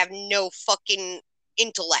why they have no fucking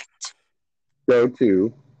intellect. Go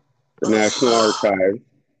to the National Archives,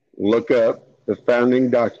 look up the founding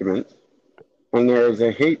documents, and there is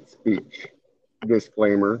a hate speech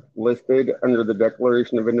disclaimer listed under the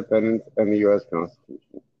Declaration of Independence and the U.S.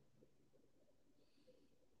 Constitution.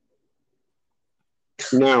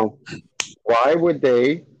 Now, why would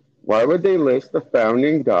they list the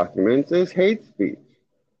founding documents as hate speech?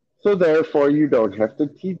 So therefore, you don't have to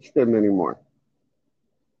teach them anymore.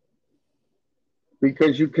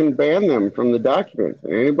 Because you can ban them from the documents.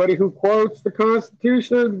 And anybody who quotes the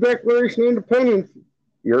Constitution or the Declaration of Independence,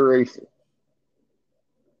 you're racist.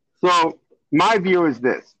 So my view is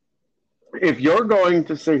this. If you're going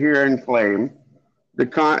to sit here and claim me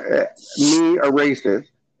a racist,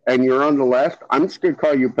 and you're on the left, I'm just going to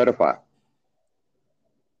call you a pedophile.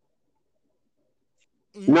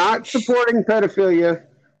 Not supporting pedophilia,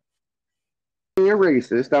 being a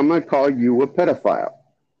racist, I'm going to call you a pedophile.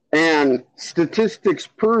 And statistics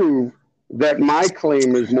prove that my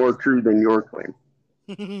claim is more true than your claim.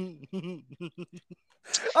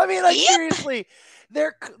 I mean, like, seriously,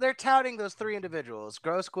 they're touting those three individuals,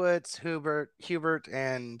 Groskowitz, Hubert,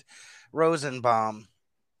 and Rosenbaum,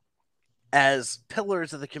 as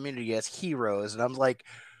pillars of the community, as heroes. And I'm like,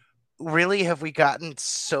 really? Have we gotten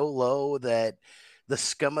so low that the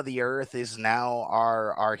scum of the earth is now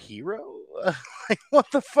our hero? Like, what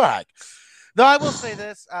the fuck? Though I will say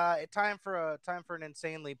this, time for an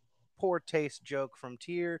insanely poor taste joke from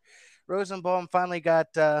Tier. Rosenbaum finally got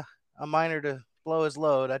a miner to blow his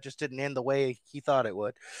load. That just didn't end the way he thought it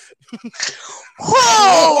would.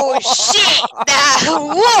 Whoa, shit!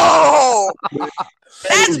 Whoa!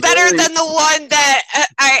 That's better than the one that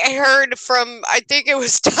I heard from, I think it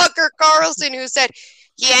was Tucker Carlson, who said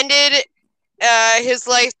he ended his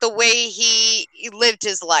life the way he lived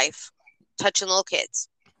his life, touching little kids.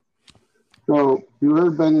 So you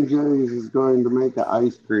heard Ben & Jerry's is going to make an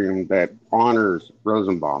ice cream that honors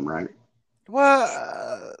Rosenbaum, right?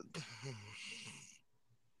 Well,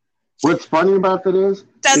 what's funny about that is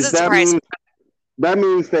that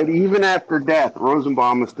means that even after death,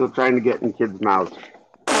 Rosenbaum is still trying to get in kids' mouths.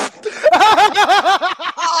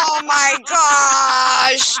 Oh my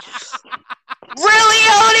gosh! Really,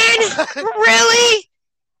 Odin? Really?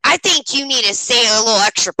 I think you need to say a little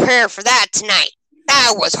extra prayer for that tonight.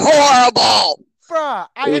 That was horrible. Bruh,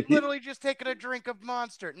 I had literally just taken a drink of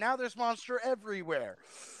Monster. Now there's Monster everywhere.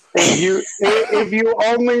 If you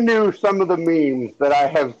only knew some of the memes that I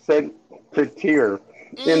have sent to Tier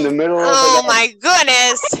in the middle of my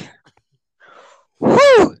goodness.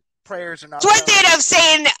 Whew. prayers are not. It's one thing of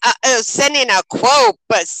saying, sending a quote,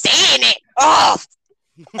 but saying it. Oh.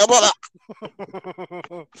 It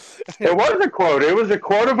was a quote. It was a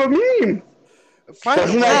quote of a meme.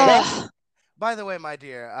 Doesn't that count? By the way, my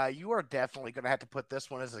dear, you are definitely going to have to put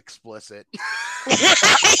this one as explicit. Yes,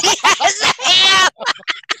 I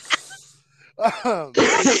am.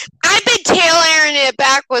 I've been tailoring it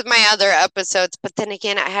back with my other episodes, but then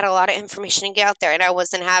again, I had a lot of information to get out there, and I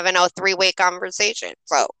wasn't having a three-way conversation.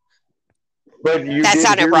 So, but you that did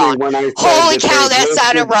sounded hear wrong. me when I said Holy that cow, that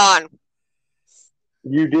sounded wrong.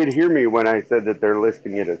 You did hear me when I said that they're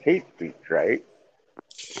listing it as hate speech, right?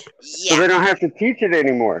 Yeah. So they don't have to teach it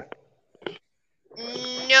anymore.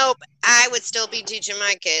 Nope. I would still be teaching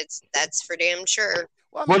my kids. That's for damn sure.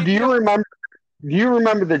 Well, do you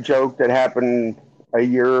remember the joke that happened a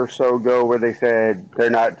year or so ago where they said they're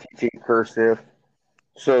not teaching cursive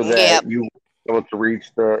so that you won't be able to read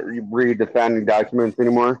the founding documents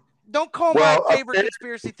anymore? Don't call my favorite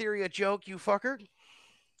conspiracy theory a joke, you fucker.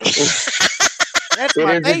 That's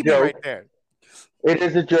my baby right there. It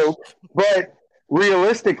is a joke, but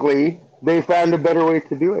realistically, they found a better way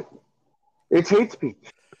to do it. It's hate speech.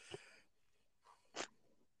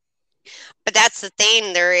 But that's the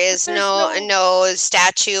thing. There is no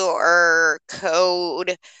statute or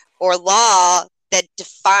code or law that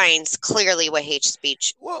defines clearly what hate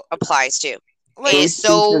speech applies to. It's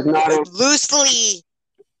so loosely.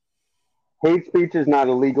 Hate speech is not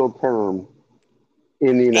a legal term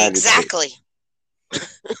in the United States.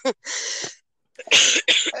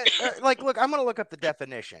 Look, I'm going to look up the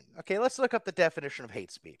definition. Okay, let's look up the definition of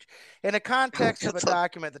hate speech. In the context of a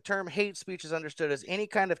document, the term hate speech is understood as any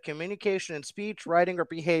kind of communication in speech, writing, or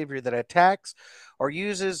behavior that attacks or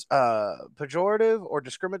uses pejorative or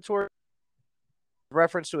discriminatory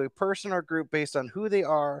reference to a person or group based on who they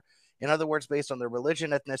are. In other words, based on their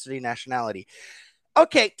religion, ethnicity, nationality.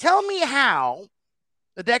 Okay, tell me how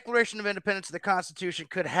the Declaration of Independence of the Constitution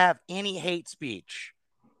could have any hate speech.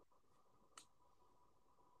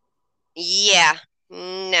 Yeah.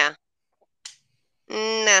 No.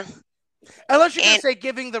 Unless you're going to say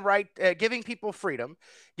giving people freedom,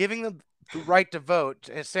 giving them the right to vote,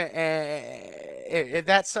 that's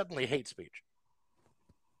suddenly hate speech.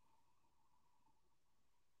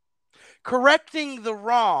 Correcting the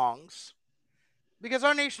wrongs, because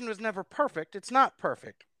our nation was never perfect. It's not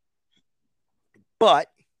perfect. But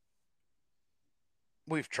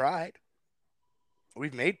we've tried.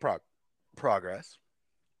 We've made progress.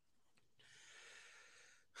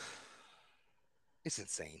 It's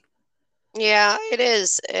insane. Yeah, it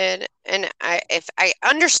is. And if I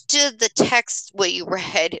understood the text, what you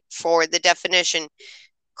read for the definition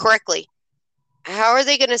correctly, how are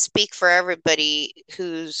they going to speak for everybody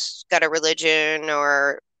who's got a religion,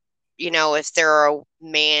 or, if they're a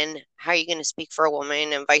man, how are you going to speak for a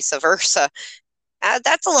woman and vice versa?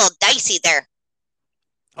 That's a little dicey there.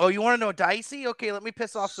 Oh, you want to know dicey? Okay, let me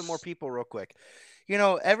piss off some more people real quick.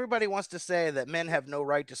 Everybody wants to say that men have no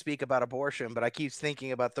right to speak about abortion, but I keep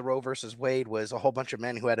thinking about the Roe versus Wade was a whole bunch of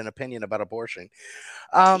men who had an opinion about abortion.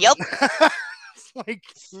 Yep. It's like,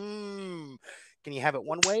 can you have it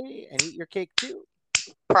one way and eat your cake too?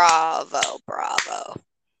 Bravo.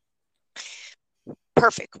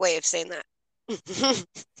 Perfect way of saying that.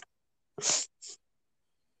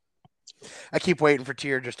 I keep waiting for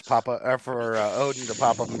Tyr just to pop up, or for Odin to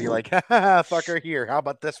pop up and be like, fucker, here, how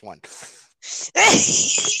about this one?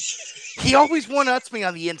 He always one-ups me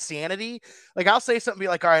on the insanity. Like, I'll say something, be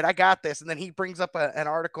like, all right, I got this, and then he brings up an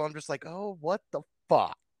article. I'm just like, oh, what the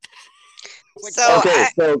fuck? Like, so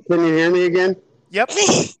can you hear me again? Yep.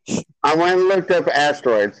 I went and looked up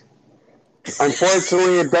asteroids.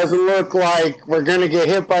 Unfortunately, it doesn't look like we're going to get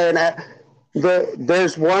hit by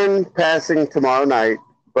there's one passing tomorrow night,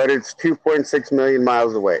 but it's 2.6 million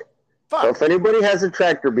miles away. Fuck. So if anybody has a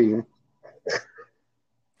tractor beam,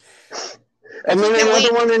 and then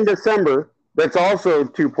another one in December that's also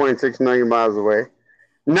 2.6 million miles away.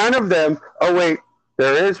 None of them. Oh wait,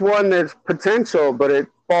 there is one that's potential, but it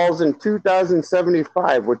falls in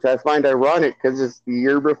 2075, which I find ironic because it's the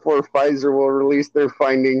year before Pfizer will release their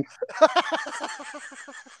findings.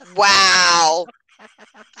 Wow.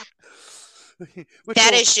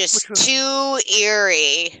 That is just too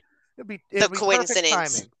eerie. It'd be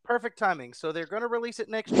coincidence. Perfect timing. So they're going to release it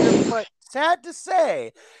next year, but sad to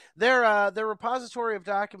say, their repository of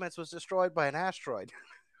documents was destroyed by an asteroid.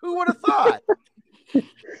 Who would have thought?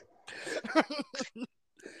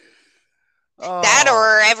 That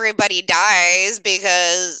or everybody dies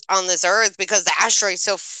on this earth because the asteroid's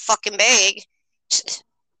so fucking big.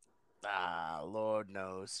 Lord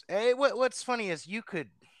knows. Hey, what's funny is you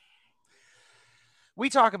could we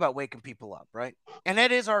talk about waking people up, right? And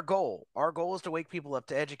that is our goal. Our goal is to wake people up,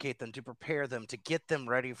 to educate them, to prepare them, to get them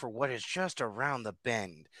ready for what is just around the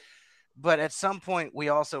bend. But at some point, we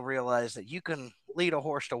also realize that you can lead a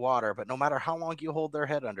horse to water, but no matter how long you hold their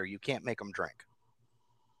head under, you can't make them drink.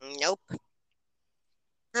 Nope.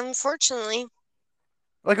 Unfortunately.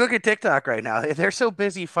 Like, look at TikTok right now. They're so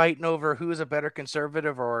busy fighting over who's a better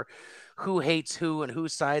conservative or who hates who and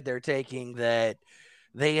whose side they're taking that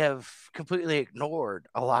they have completely ignored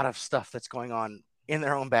a lot of stuff that's going on in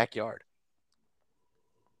their own backyard.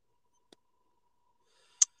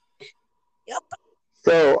 Yep.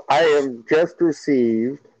 So I have just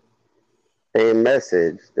received a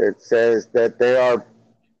message that says that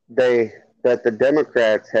that the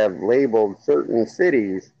Democrats have labeled certain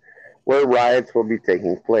cities where riots will be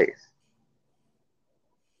taking place.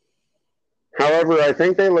 However, I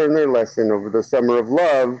think they learned their lesson over the summer of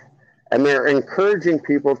love, and they're encouraging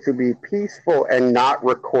people to be peaceful and not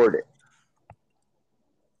record it.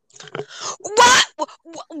 What?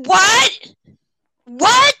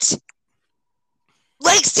 What?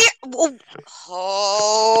 Like,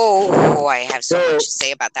 oh, I have so much to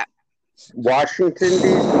say about that. Washington,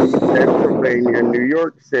 D.C., Pennsylvania, New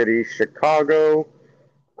York City, Chicago,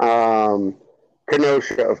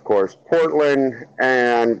 Kenosha, of course, Portland,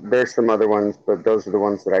 and there's some other ones, but those are the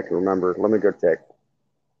ones that I can remember. Let me go check.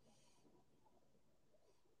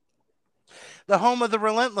 The home of the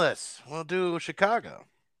relentless. We'll do Chicago.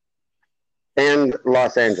 And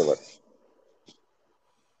Los Angeles.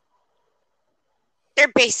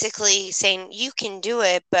 They're basically saying you can do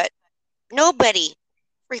it, but nobody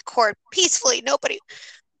record peacefully. Nobody.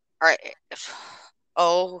 All right.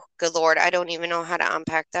 Oh, good Lord. I don't even know how to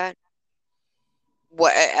unpack that.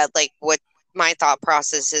 What my thought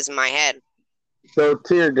process is in my head. So,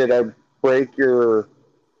 Tyr, did I break your...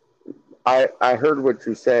 I heard what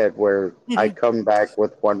you said where I come back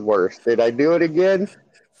with one worse. Did I do it again?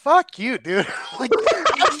 Fuck you, dude. Like,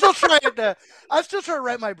 I'm still trying to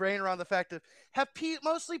wrap my brain around the fact of have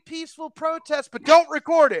mostly peaceful protests, but don't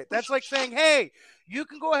record it. That's like saying, hey, you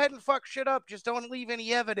can go ahead and fuck shit up, just don't leave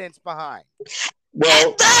any evidence behind.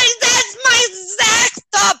 Well, that's my exact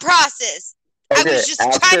thought process. Okay, I was just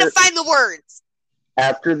trying to find the words.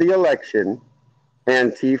 After the election,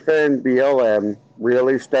 Antifa and BLM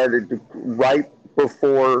really started to, right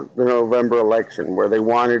before the November election, where they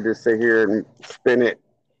wanted to sit here and spin it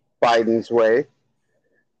Biden's way.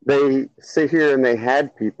 They sit here and they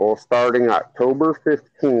had people starting October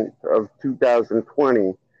 15th of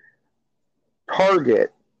 2020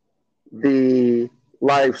 target the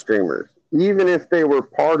live streamers, even if they were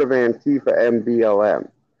part of Antifa and BLM.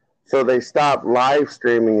 So they stopped live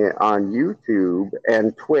streaming it on YouTube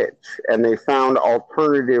and Twitch, and they found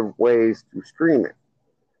alternative ways to stream it.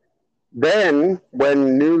 Then,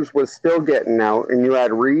 when news was still getting out and you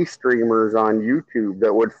had re-streamers on YouTube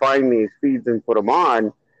that would find these feeds and put them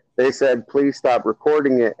on, they said, please stop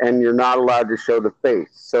recording it, and you're not allowed to show the face.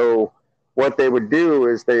 So what they would do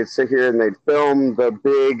is they'd sit here and they'd film the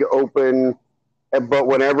big open, but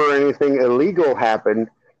whenever anything illegal happened,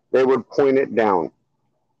 they would point it down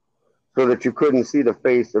so that you couldn't see the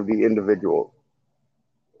face of the individual.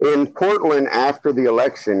 In Portland, after the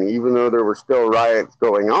election, even though there were still riots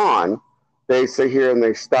going on, they sit here and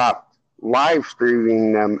they stopped live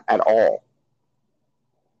streaming them at all.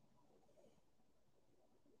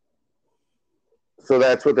 So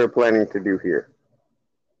that's what they're planning to do here.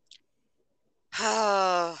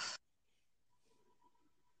 I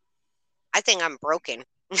think I'm broken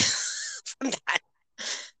from that.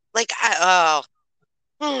 Like,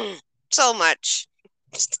 so much.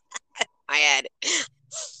 My head.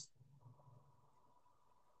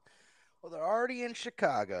 Well, they're already in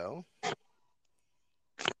Chicago.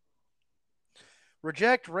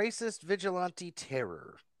 Reject racist vigilante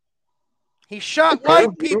terror. He shot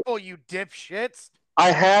white people, you dipshits.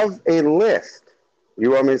 I have a list.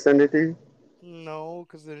 You want me to send it to you? No,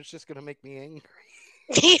 because then it's just going to make me angry.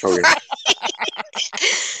 Okay. Right.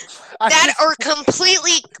 That are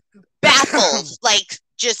completely baffled, like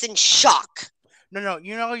just in shock. No,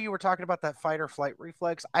 you know, you were talking about that fight or flight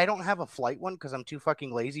reflex. I don't have a flight one because I'm too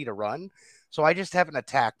fucking lazy to run. So I just have an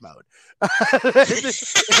attack mode. And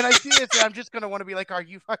I see this and I'm just going to want to be like, are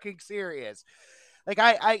you fucking serious? Like,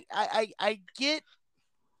 I get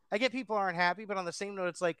people aren't happy, but on the same note,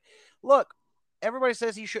 it's like, look, everybody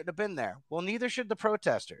says he shouldn't have been there. Well, neither should the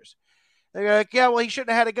protesters. They're like, yeah, well, he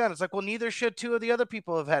shouldn't have had a gun. It's like, well, neither should two of the other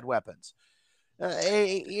people have had weapons.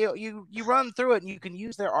 You run through it and you can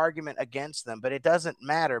use their argument against them, but it doesn't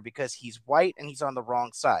matter because he's white and he's on the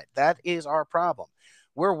wrong side. That is our problem.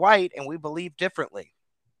 We're white and we believe differently.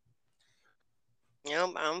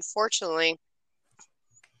 Unfortunately.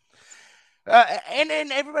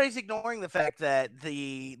 And everybody's ignoring the fact that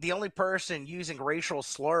the only person using racial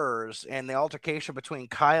slurs in the altercation between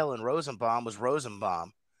Kyle and Rosenbaum was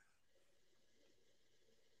Rosenbaum.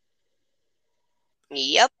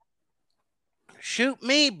 Yep. Shoot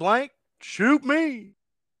me, blank. Shoot me.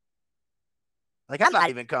 Like, I'm not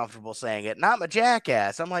even comfortable saying it. Not my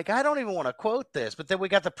jackass. I'm like, I don't even want to quote this. But then we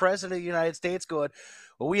got the president of the United States going,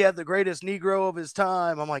 well, we have the greatest Negro of his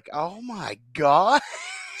time. I'm like, oh my God.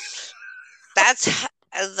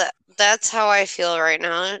 That's how I feel right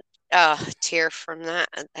now. Tear from that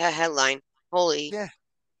headline. Holy. Yeah.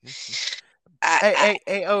 I,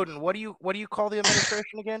 Hey, Odin, what do you call the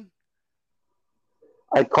administration again?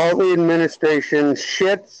 I call the administration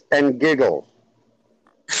shits and giggles.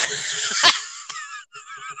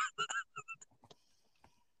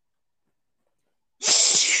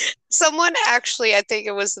 Someone actually, I think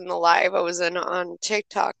it was in the live I was in on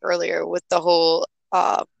TikTok earlier with the whole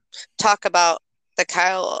talk about the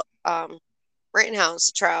Kyle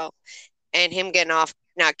Rittenhouse trial and him getting off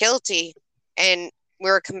not guilty. And we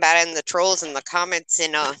were combating the trolls in the comments,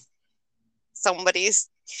 and somebody's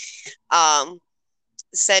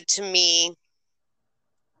said to me,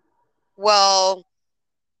 well,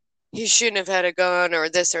 he shouldn't have had a gun or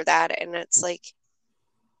this or that. And it's like,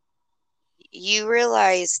 you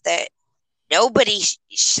realize that nobody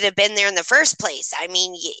should have been there in the first place. I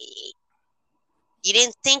mean, you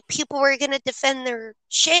didn't think people were going to defend their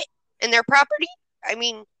shit and their property? I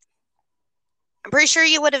mean, I'm pretty sure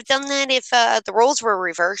you would have done that if the roles were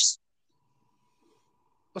reversed.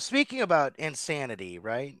 Well, speaking about insanity,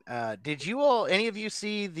 right? Did any of you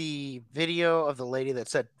see the video of the lady that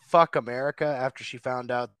said "fuck America" after she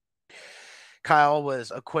found out Kyle was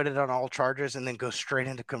acquitted on all charges and then goes straight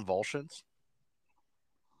into convulsions?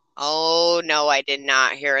 Oh, no, I did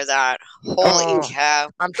not hear that. Holy cow.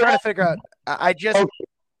 I'm trying to figure out. I just. Okay.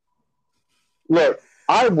 Look,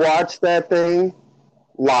 I watched that thing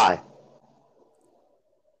live.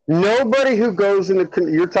 Nobody who goes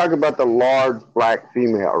into you're talking about the large black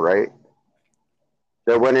female, right?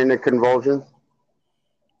 That went into convulsions.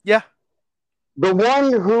 Yeah. The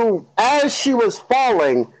one who, as she was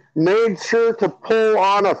falling, made sure to pull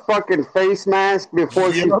on a fucking face mask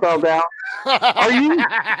before she fell down. Are you?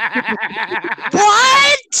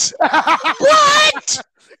 What? What?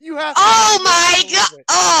 You have. Oh my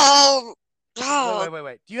God! Oh.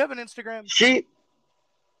 Wait. Do you have an Instagram?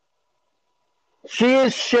 She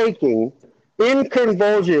is shaking in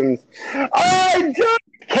convulsions. I just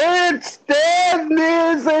can't stand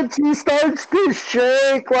this. And she starts to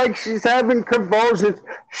shake like she's having convulsions.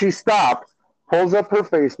 She stops, pulls up her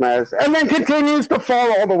face mask, and then continues to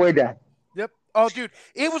fall all the way down. Yep. Oh, dude,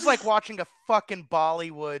 it was like watching a fucking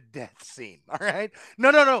Bollywood death scene. All right.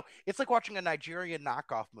 No. It's like watching a Nigerian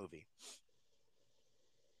knockoff movie.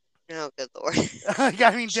 Oh, good Lord.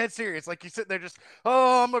 I mean, dead serious. Like, you sit there just,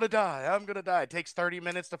 oh, I'm gonna die. It takes 30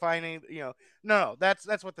 minutes to find any, No,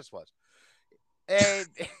 that's what this was. And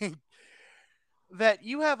that do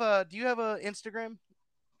you have a Instagram?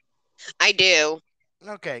 I do.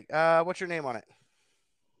 Okay. What's your name on it?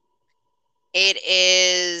 It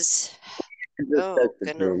is. Oh,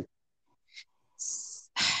 goodness.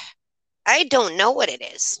 I don't know what it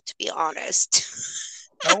is, to be honest.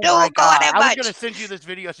 Oh my God! I was gonna send you this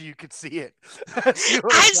video so you could see it. I'm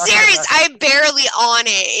serious. I'm barely on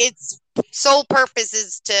it. Its sole purpose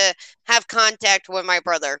is to have contact with my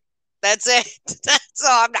brother. That's it. That's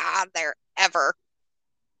all. I'm not on there ever.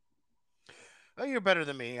 Oh, you're better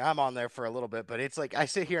than me. I'm on there for a little bit, but it's like I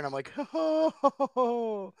sit here and I'm like,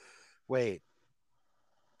 oh, wait.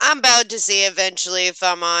 I'm about to see eventually if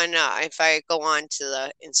I'm on. If I go on to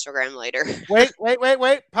the Instagram later.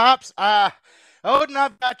 Wait, Pops. Odin,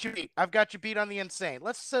 I've got you beat. I've got you beat on the insane.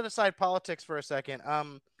 Let's set aside politics for a second.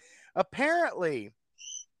 Apparently,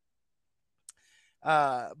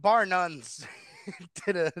 Bar Nuns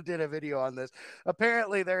did a video on this.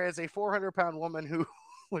 Apparently, there is a 400-pound woman who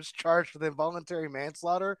was charged with involuntary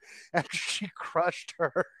manslaughter after she crushed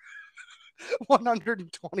her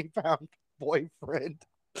 120-pound boyfriend.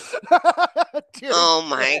 Oh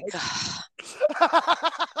my God.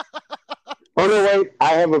 Oh no, wait! I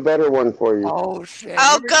have a better one for you. Oh shit!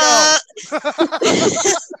 Oh God!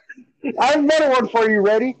 I have a better one for you.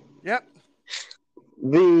 Ready? Yep.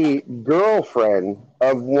 The girlfriend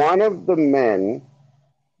of one of the men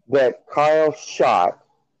that Kyle shot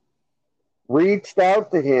reached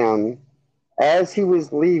out to him as he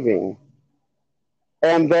was leaving,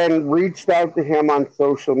 and then reached out to him on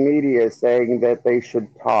social media saying that they should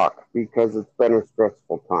talk because it's been a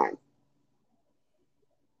stressful time.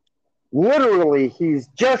 Literally, he's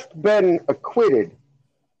just been acquitted,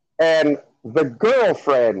 and the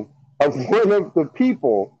girlfriend of one of the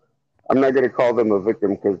people. I'm not going to call them a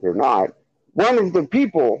victim because they're not. One of the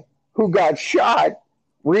people who got shot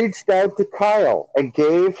reached out to Kyle and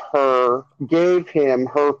gave him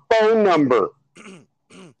her phone number.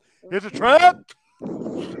 It's a trap.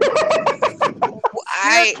 Steer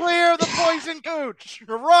I clear of the poison gooch.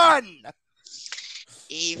 Run.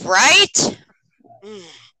 right? Mm.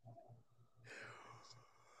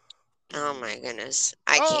 Oh my goodness.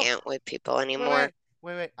 I Oh, can't with people wait, anymore.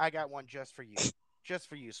 wait. I got one just for you. Just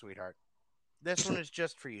for you, sweetheart. This one is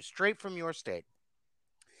just for you, straight from your state.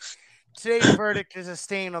 Today's verdict is a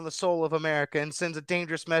stain on the soul of America and sends a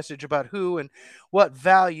dangerous message about who and what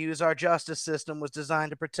values our justice system was designed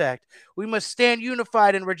to protect. We must stand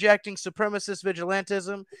unified in rejecting supremacist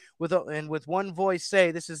vigilantism and with one voice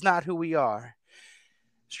say this is not who we are.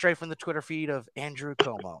 Straight from the Twitter feed of Andrew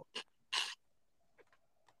Como.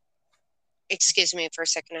 Excuse me for a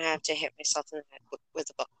second. I have to hit myself in the head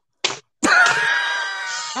with a book.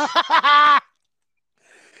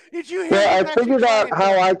 Did you hear? Well, I figured out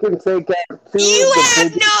how I can take out two You of the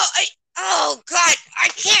have biggest. no. Oh God, I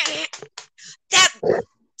can't. That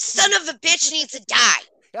son of a bitch needs to die.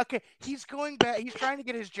 Okay, he's going back. He's trying to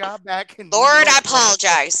get his job back in New Lord, York. I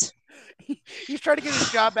apologize. He's trying to get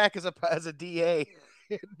his job back as a DA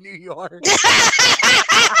in New York.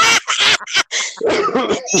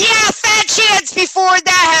 Yeah, fat chance before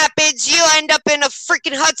that happens, you end up in a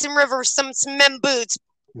freaking Hudson River with some cement boots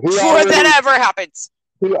before that ever happens.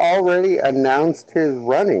 He already announced his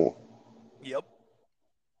running. Yep.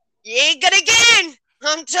 You ain't gonna get in.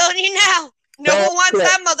 I'm telling you now. No one wants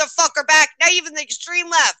that motherfucker back. Not even the extreme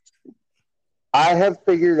left. I have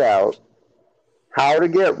figured out how to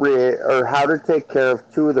get rid or how to take care of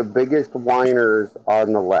two of the biggest whiners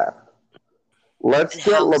on the left. Let's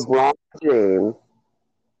get LeBron James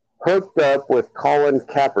hooked up with Colin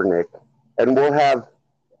Kaepernick, and we'll have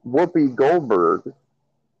Whoopi Goldberg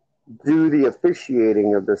do the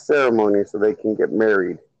officiating of the ceremony so they can get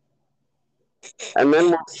married. And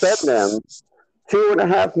then we'll send them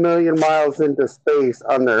 2.5 million miles into space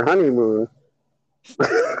on their honeymoon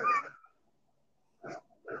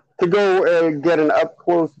to go and get an up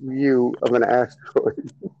close view of an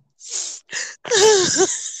asteroid.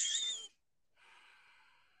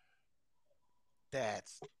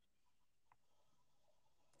 That's.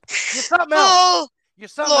 You're something else. Oh, You're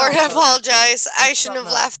something Lord, else, I apologize. I shouldn't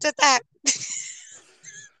have laughed at that.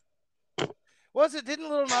 Was it? Didn't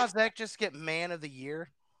Lil Nas X just get Man of the Year?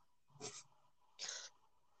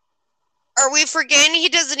 Are we forgetting he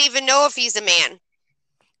doesn't even know if he's a man?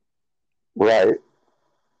 Right.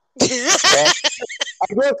 I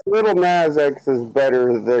guess Little Nas X is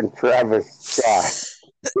better than Travis Scott.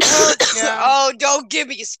 Oh, don't get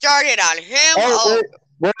me started on him.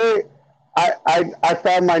 Wait. I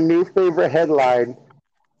found my new favorite headline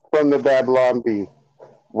from the Babylon Bee.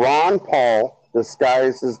 Ron Paul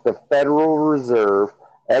disguises the Federal Reserve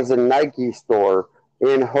as a Nike store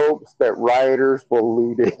in hopes that rioters will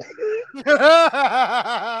loot it.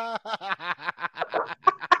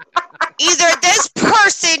 Either this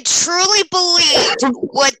person truly believed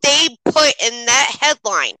what they put in that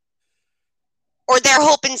headline, or they're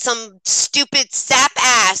hoping some stupid sap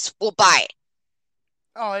ass will buy it.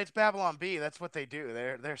 Oh, it's Babylon Bee. That's what they do.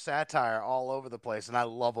 They're satire all over the place, and I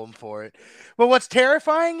love them for it. But what's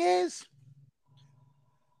terrifying is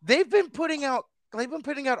they've been putting out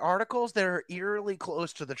articles that are eerily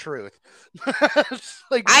close to the truth.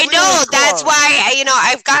 Like, I really know close. That's why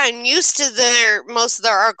I've gotten used to most of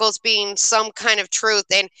their articles being some kind of truth,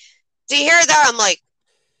 and to hear that I'm like,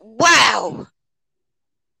 wow.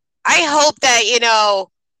 I hope that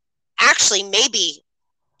actually maybe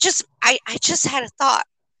just I just had a thought.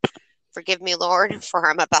 Forgive me, Lord, for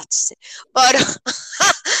I'm about to say, but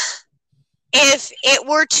if it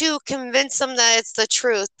were to convince them that it's the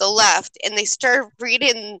truth, the left, and they start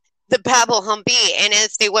reading the Babylon Bee, and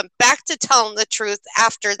if they went back to telling the truth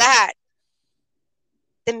after that,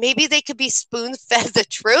 then maybe they could be spoon-fed the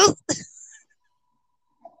truth.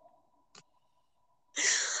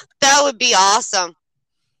 That would be awesome.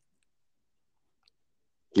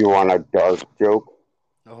 You want a dark joke?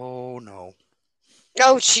 Oh, no.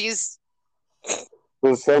 Oh, jeez.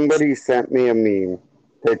 So somebody sent me a meme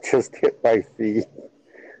that just hit my feed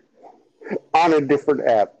on a different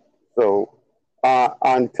app. So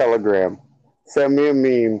on Telegram, sent me a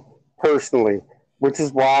meme personally, which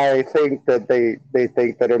is why I think that they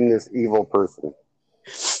think that I'm this evil person.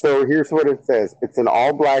 So here's what it says. It's an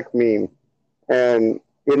all-black meme, and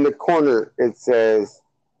in the corner it says,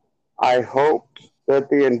 I hope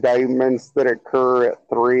that the indictments that occur at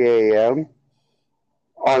 3 a.m.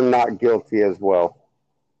 are not guilty as well.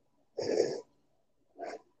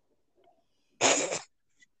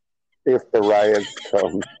 if the riots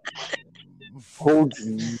come. Oh,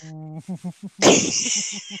 geez.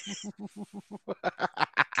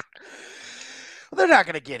 They're not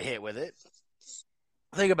going to get hit with it.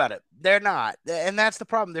 Think about it. They're not. And that's the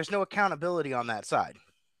problem. There's no accountability on that side.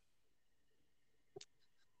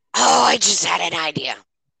 Oh, I just had an idea.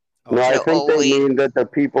 No, I No, think they mean that the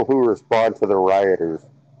people who respond to the rioters.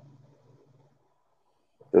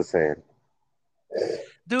 Just saying.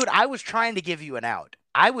 Dude, I was trying to give you an out.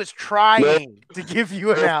 I was No, trying to give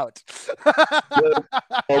you an out. no,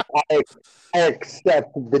 no, I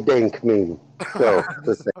accept the dank meme. So,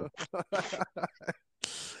 just saying.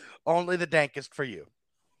 Only the dankest for you.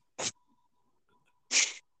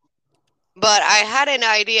 but I had an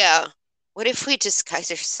idea. What if we disguise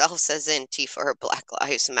ourselves as Antifa or Black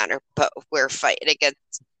Lives Matter, but we're fighting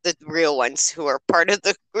against the real ones who are part of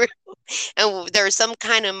the group? And there's some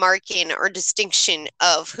kind of marking or distinction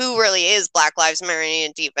of who really is Black Lives Matter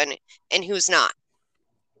and Antifa and who's not.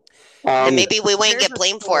 And maybe we won't get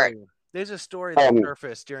blamed for it. There's a story that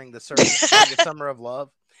surfaced during the Summer of Love.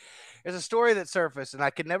 There's a story that surfaced, and I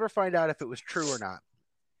could never find out if it was true or not.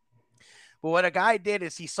 But what a guy did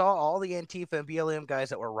is he saw all the Antifa and BLM guys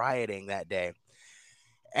that were rioting that day.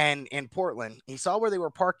 And in Portland, he saw where they were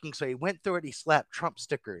parking, so he went through it. He slapped Trump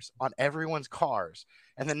stickers on everyone's cars.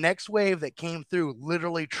 And the next wave that came through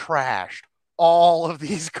literally trashed all of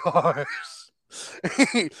these cars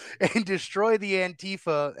and destroyed the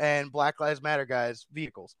Antifa and Black Lives Matter guys'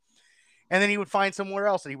 vehicles. And then he would find somewhere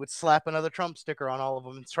else and he would slap another Trump sticker on all of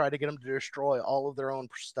them and try to get them to destroy all of their own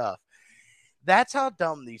stuff. That's how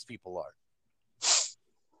dumb these people are.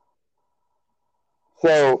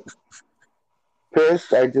 So,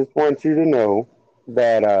 Chris, I just want you to know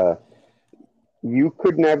that you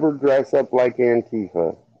could never dress up like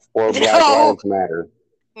Antifa or Black Lives Matter.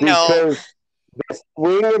 Because the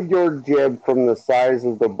swing of your jib from the size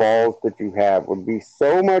of the balls that you have would be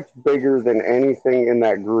so much bigger than anything in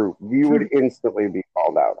that group. You would instantly be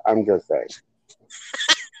called out. I'm just saying.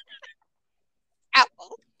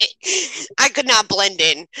 I could not blend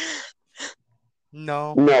in.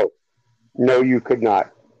 No, you could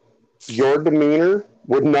not. Your demeanor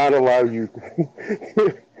would not allow you.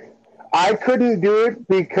 I couldn't do it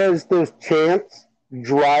because those chants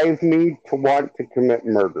drive me to want to commit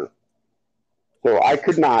murder. So I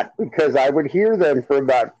could not, because I would hear them for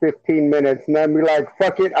about 15 minutes and then be like,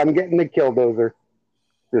 fuck it, I'm getting the killdozer.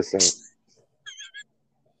 Just saying.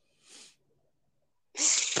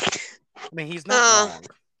 I mean, he's not wrong.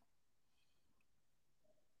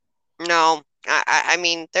 No, I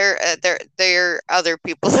mean, there are other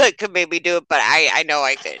people that could maybe do it, but I know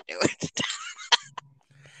I couldn't do it.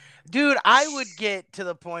 Dude, I would get to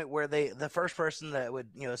the point where the first person that would,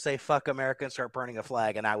 say fuck America and start burning a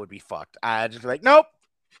flag, and I would be fucked. I'd just be like, nope.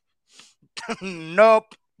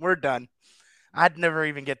 Nope, we're done. I'd never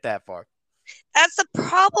even get that far. That's the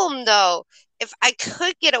problem, though. If I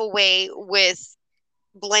could get away with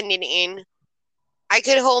blending in, I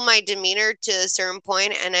could hold my demeanor to a certain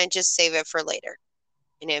point and I'd just save it for later.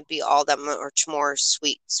 And it'd be all that much more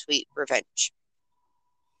sweet, sweet revenge.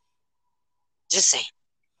 Just saying.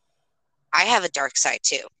 I have a dark side,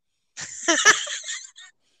 too.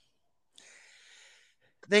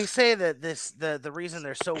 They say that the reason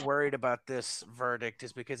they're so worried about this verdict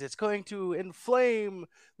is because it's going to inflame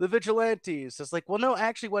the vigilantes. It's like, well, no,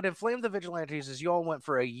 actually, what inflamed the vigilantes is you all went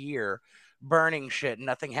for a year burning shit and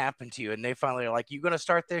nothing happened to you. And they finally are like, you going to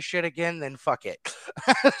start this shit again? Then fuck it.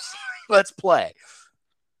 Let's play.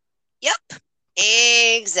 Yep.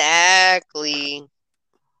 Exactly.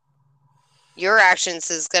 Your actions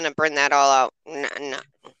is going to burn that all out.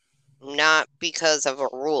 Not because of a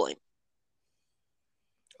ruling.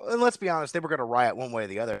 And let's be honest, they were going to riot one way or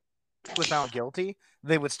the other. If they were found guilty,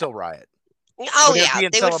 they would still riot. Oh, yeah.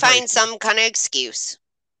 They would find some kind of excuse.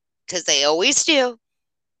 Because they always do.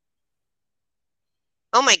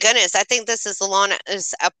 Oh, my goodness. I think this is the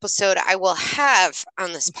longest episode I will have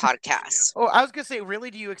on this podcast. Oh, I was going to say,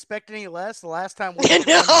 really? Do you expect any less? The last time we did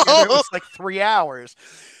it was like 3 hours.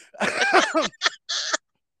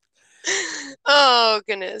 Oh,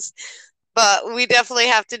 goodness. But we definitely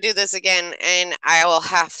have to do this again, and I will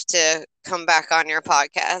have to come back on your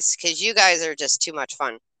podcast because you guys are just too much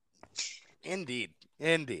fun. Indeed.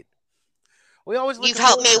 We always You've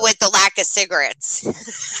helped me with the lack of cigarettes.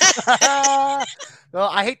 Well,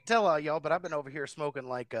 I hate to tell y'all, but I've been over here smoking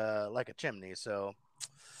like a chimney. So.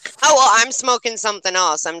 Oh well, I'm smoking something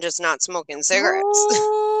else. I'm just not smoking cigarettes.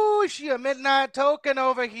 Oh, she a midnight token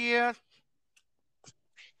over here.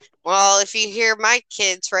 Well, if you hear my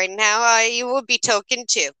kids right now, you will be token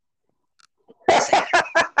too.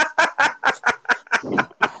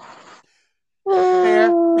 Fair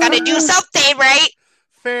Fair. Gotta do something, right?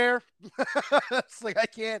 Fair. It's like I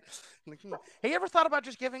can't. Hey, you ever thought about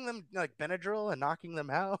just giving them like Benadryl and knocking them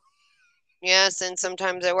out? Yes, and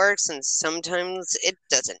sometimes it works, and sometimes it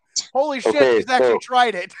doesn't. Holy shit! Okay, He's actually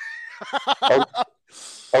tried it.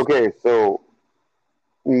 Okay, so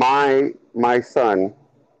my son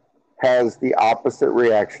has the opposite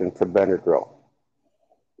reaction to Benadryl.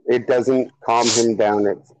 It doesn't calm him down,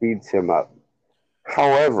 it speeds him up.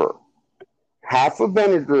 However, half a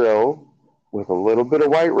Benadryl with a little bit of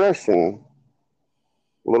White Russian,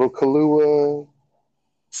 a little Kahlua,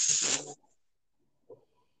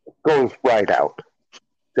 goes right out.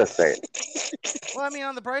 Just saying. Well, I mean,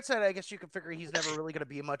 on the bright side, I guess you could figure he's never really going to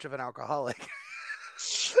be much of an alcoholic.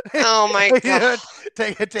 Oh my You god!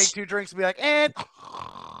 know, take 2 drinks and be like, and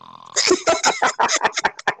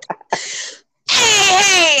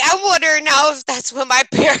Hey, I wonder now if that's what my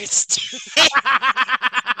parents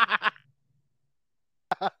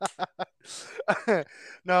did.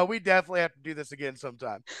 No, we definitely have to do this again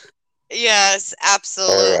sometime. Yes,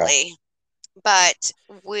 absolutely. But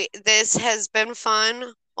this has been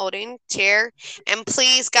fun, Odin, Tier. And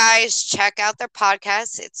please, guys, check out their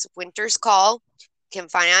podcast. It's Winter's Call. You can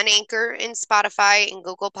find it on Anchor and Spotify and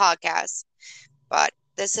Google Podcasts. But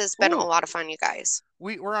this has been a lot of fun, you guys.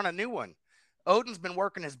 We're on a new one. Odin's been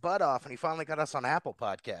working his butt off, and he finally got us on Apple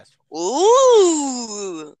Podcast.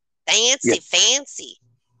 Ooh, fancy, fancy.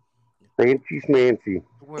 Fancy schmancy.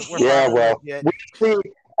 We're Yeah, well, we see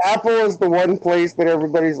Apple is the one place that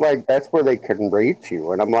everybody's like, that's where they can rate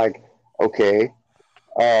you. And I'm like, okay.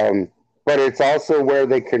 But it's also where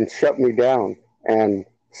they can shut me down. And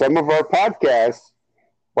some of our podcasts,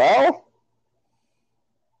 well,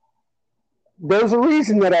 there's a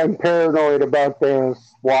reason that I'm paranoid about the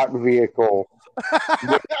SWAT vehicle.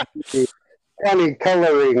 Funny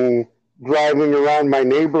coloring driving around my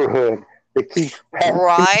neighborhood that keeps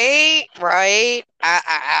Right.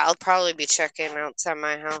 I'll probably be checking outside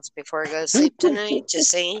my house before I go to sleep tonight.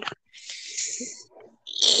 Just saying.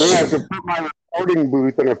 I have to put my recording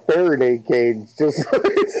booth in a Faraday cage just so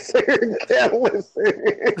Sarah can't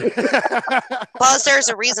listen. Plus, there's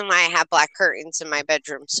a reason why I have black curtains in my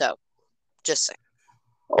bedroom. So, just saying.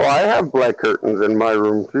 Oh, I have black curtains in my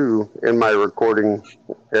room too, in my recording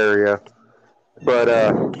area. But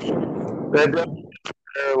that doesn't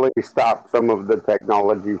necessarily stop some of the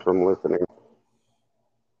technology from listening.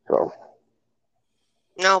 So.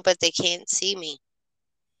 No, but they can't see me.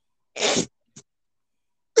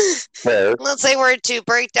 Fair. Unless they were to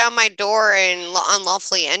break down my door and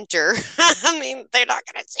unlawfully enter. I mean, they're not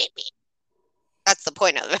going to see me. That's the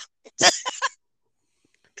point of it.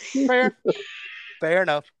 Fair. Fair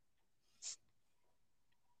enough.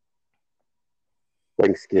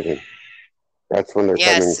 Thanksgiving. That's when they're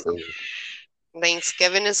coming for me.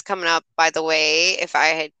 Thanksgiving is coming up, by the way. If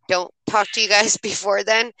I don't talk to you guys before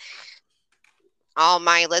then, all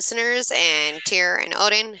my listeners and Tyr and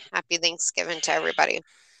Odin, happy Thanksgiving to everybody.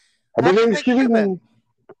 Happy Thanksgiving.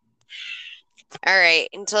 All right.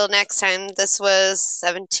 Until next time, this was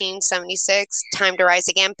 1776. Time to rise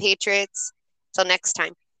again, Patriots. Till next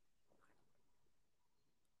time.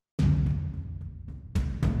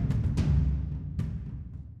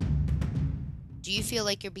 Do you feel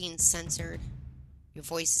like you're being censored? Your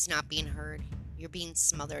voice is not being heard. You're being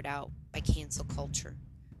smothered out by cancel culture.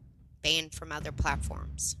 Banned from other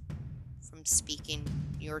platforms. From speaking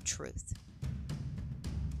your truth.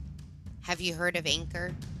 Have you heard of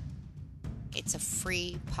Anchor? It's a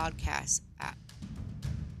free podcast app.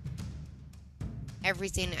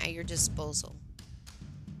 Everything at your disposal.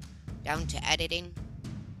 Down to editing,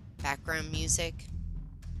 background music,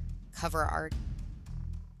 cover art.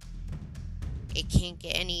 It can't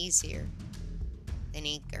get any easier than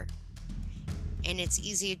Anchor. And it's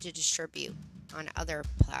easier to distribute on other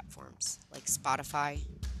platforms like Spotify,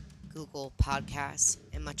 Google Podcasts,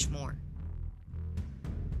 and much more.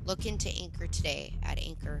 Look into Anchor today at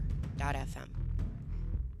anchor.fm.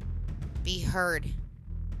 Be heard.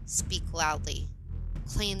 Speak loudly.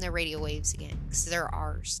 Claim the radio waves again, because they're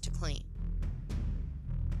ours to claim.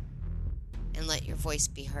 And let your voice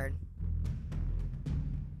be heard.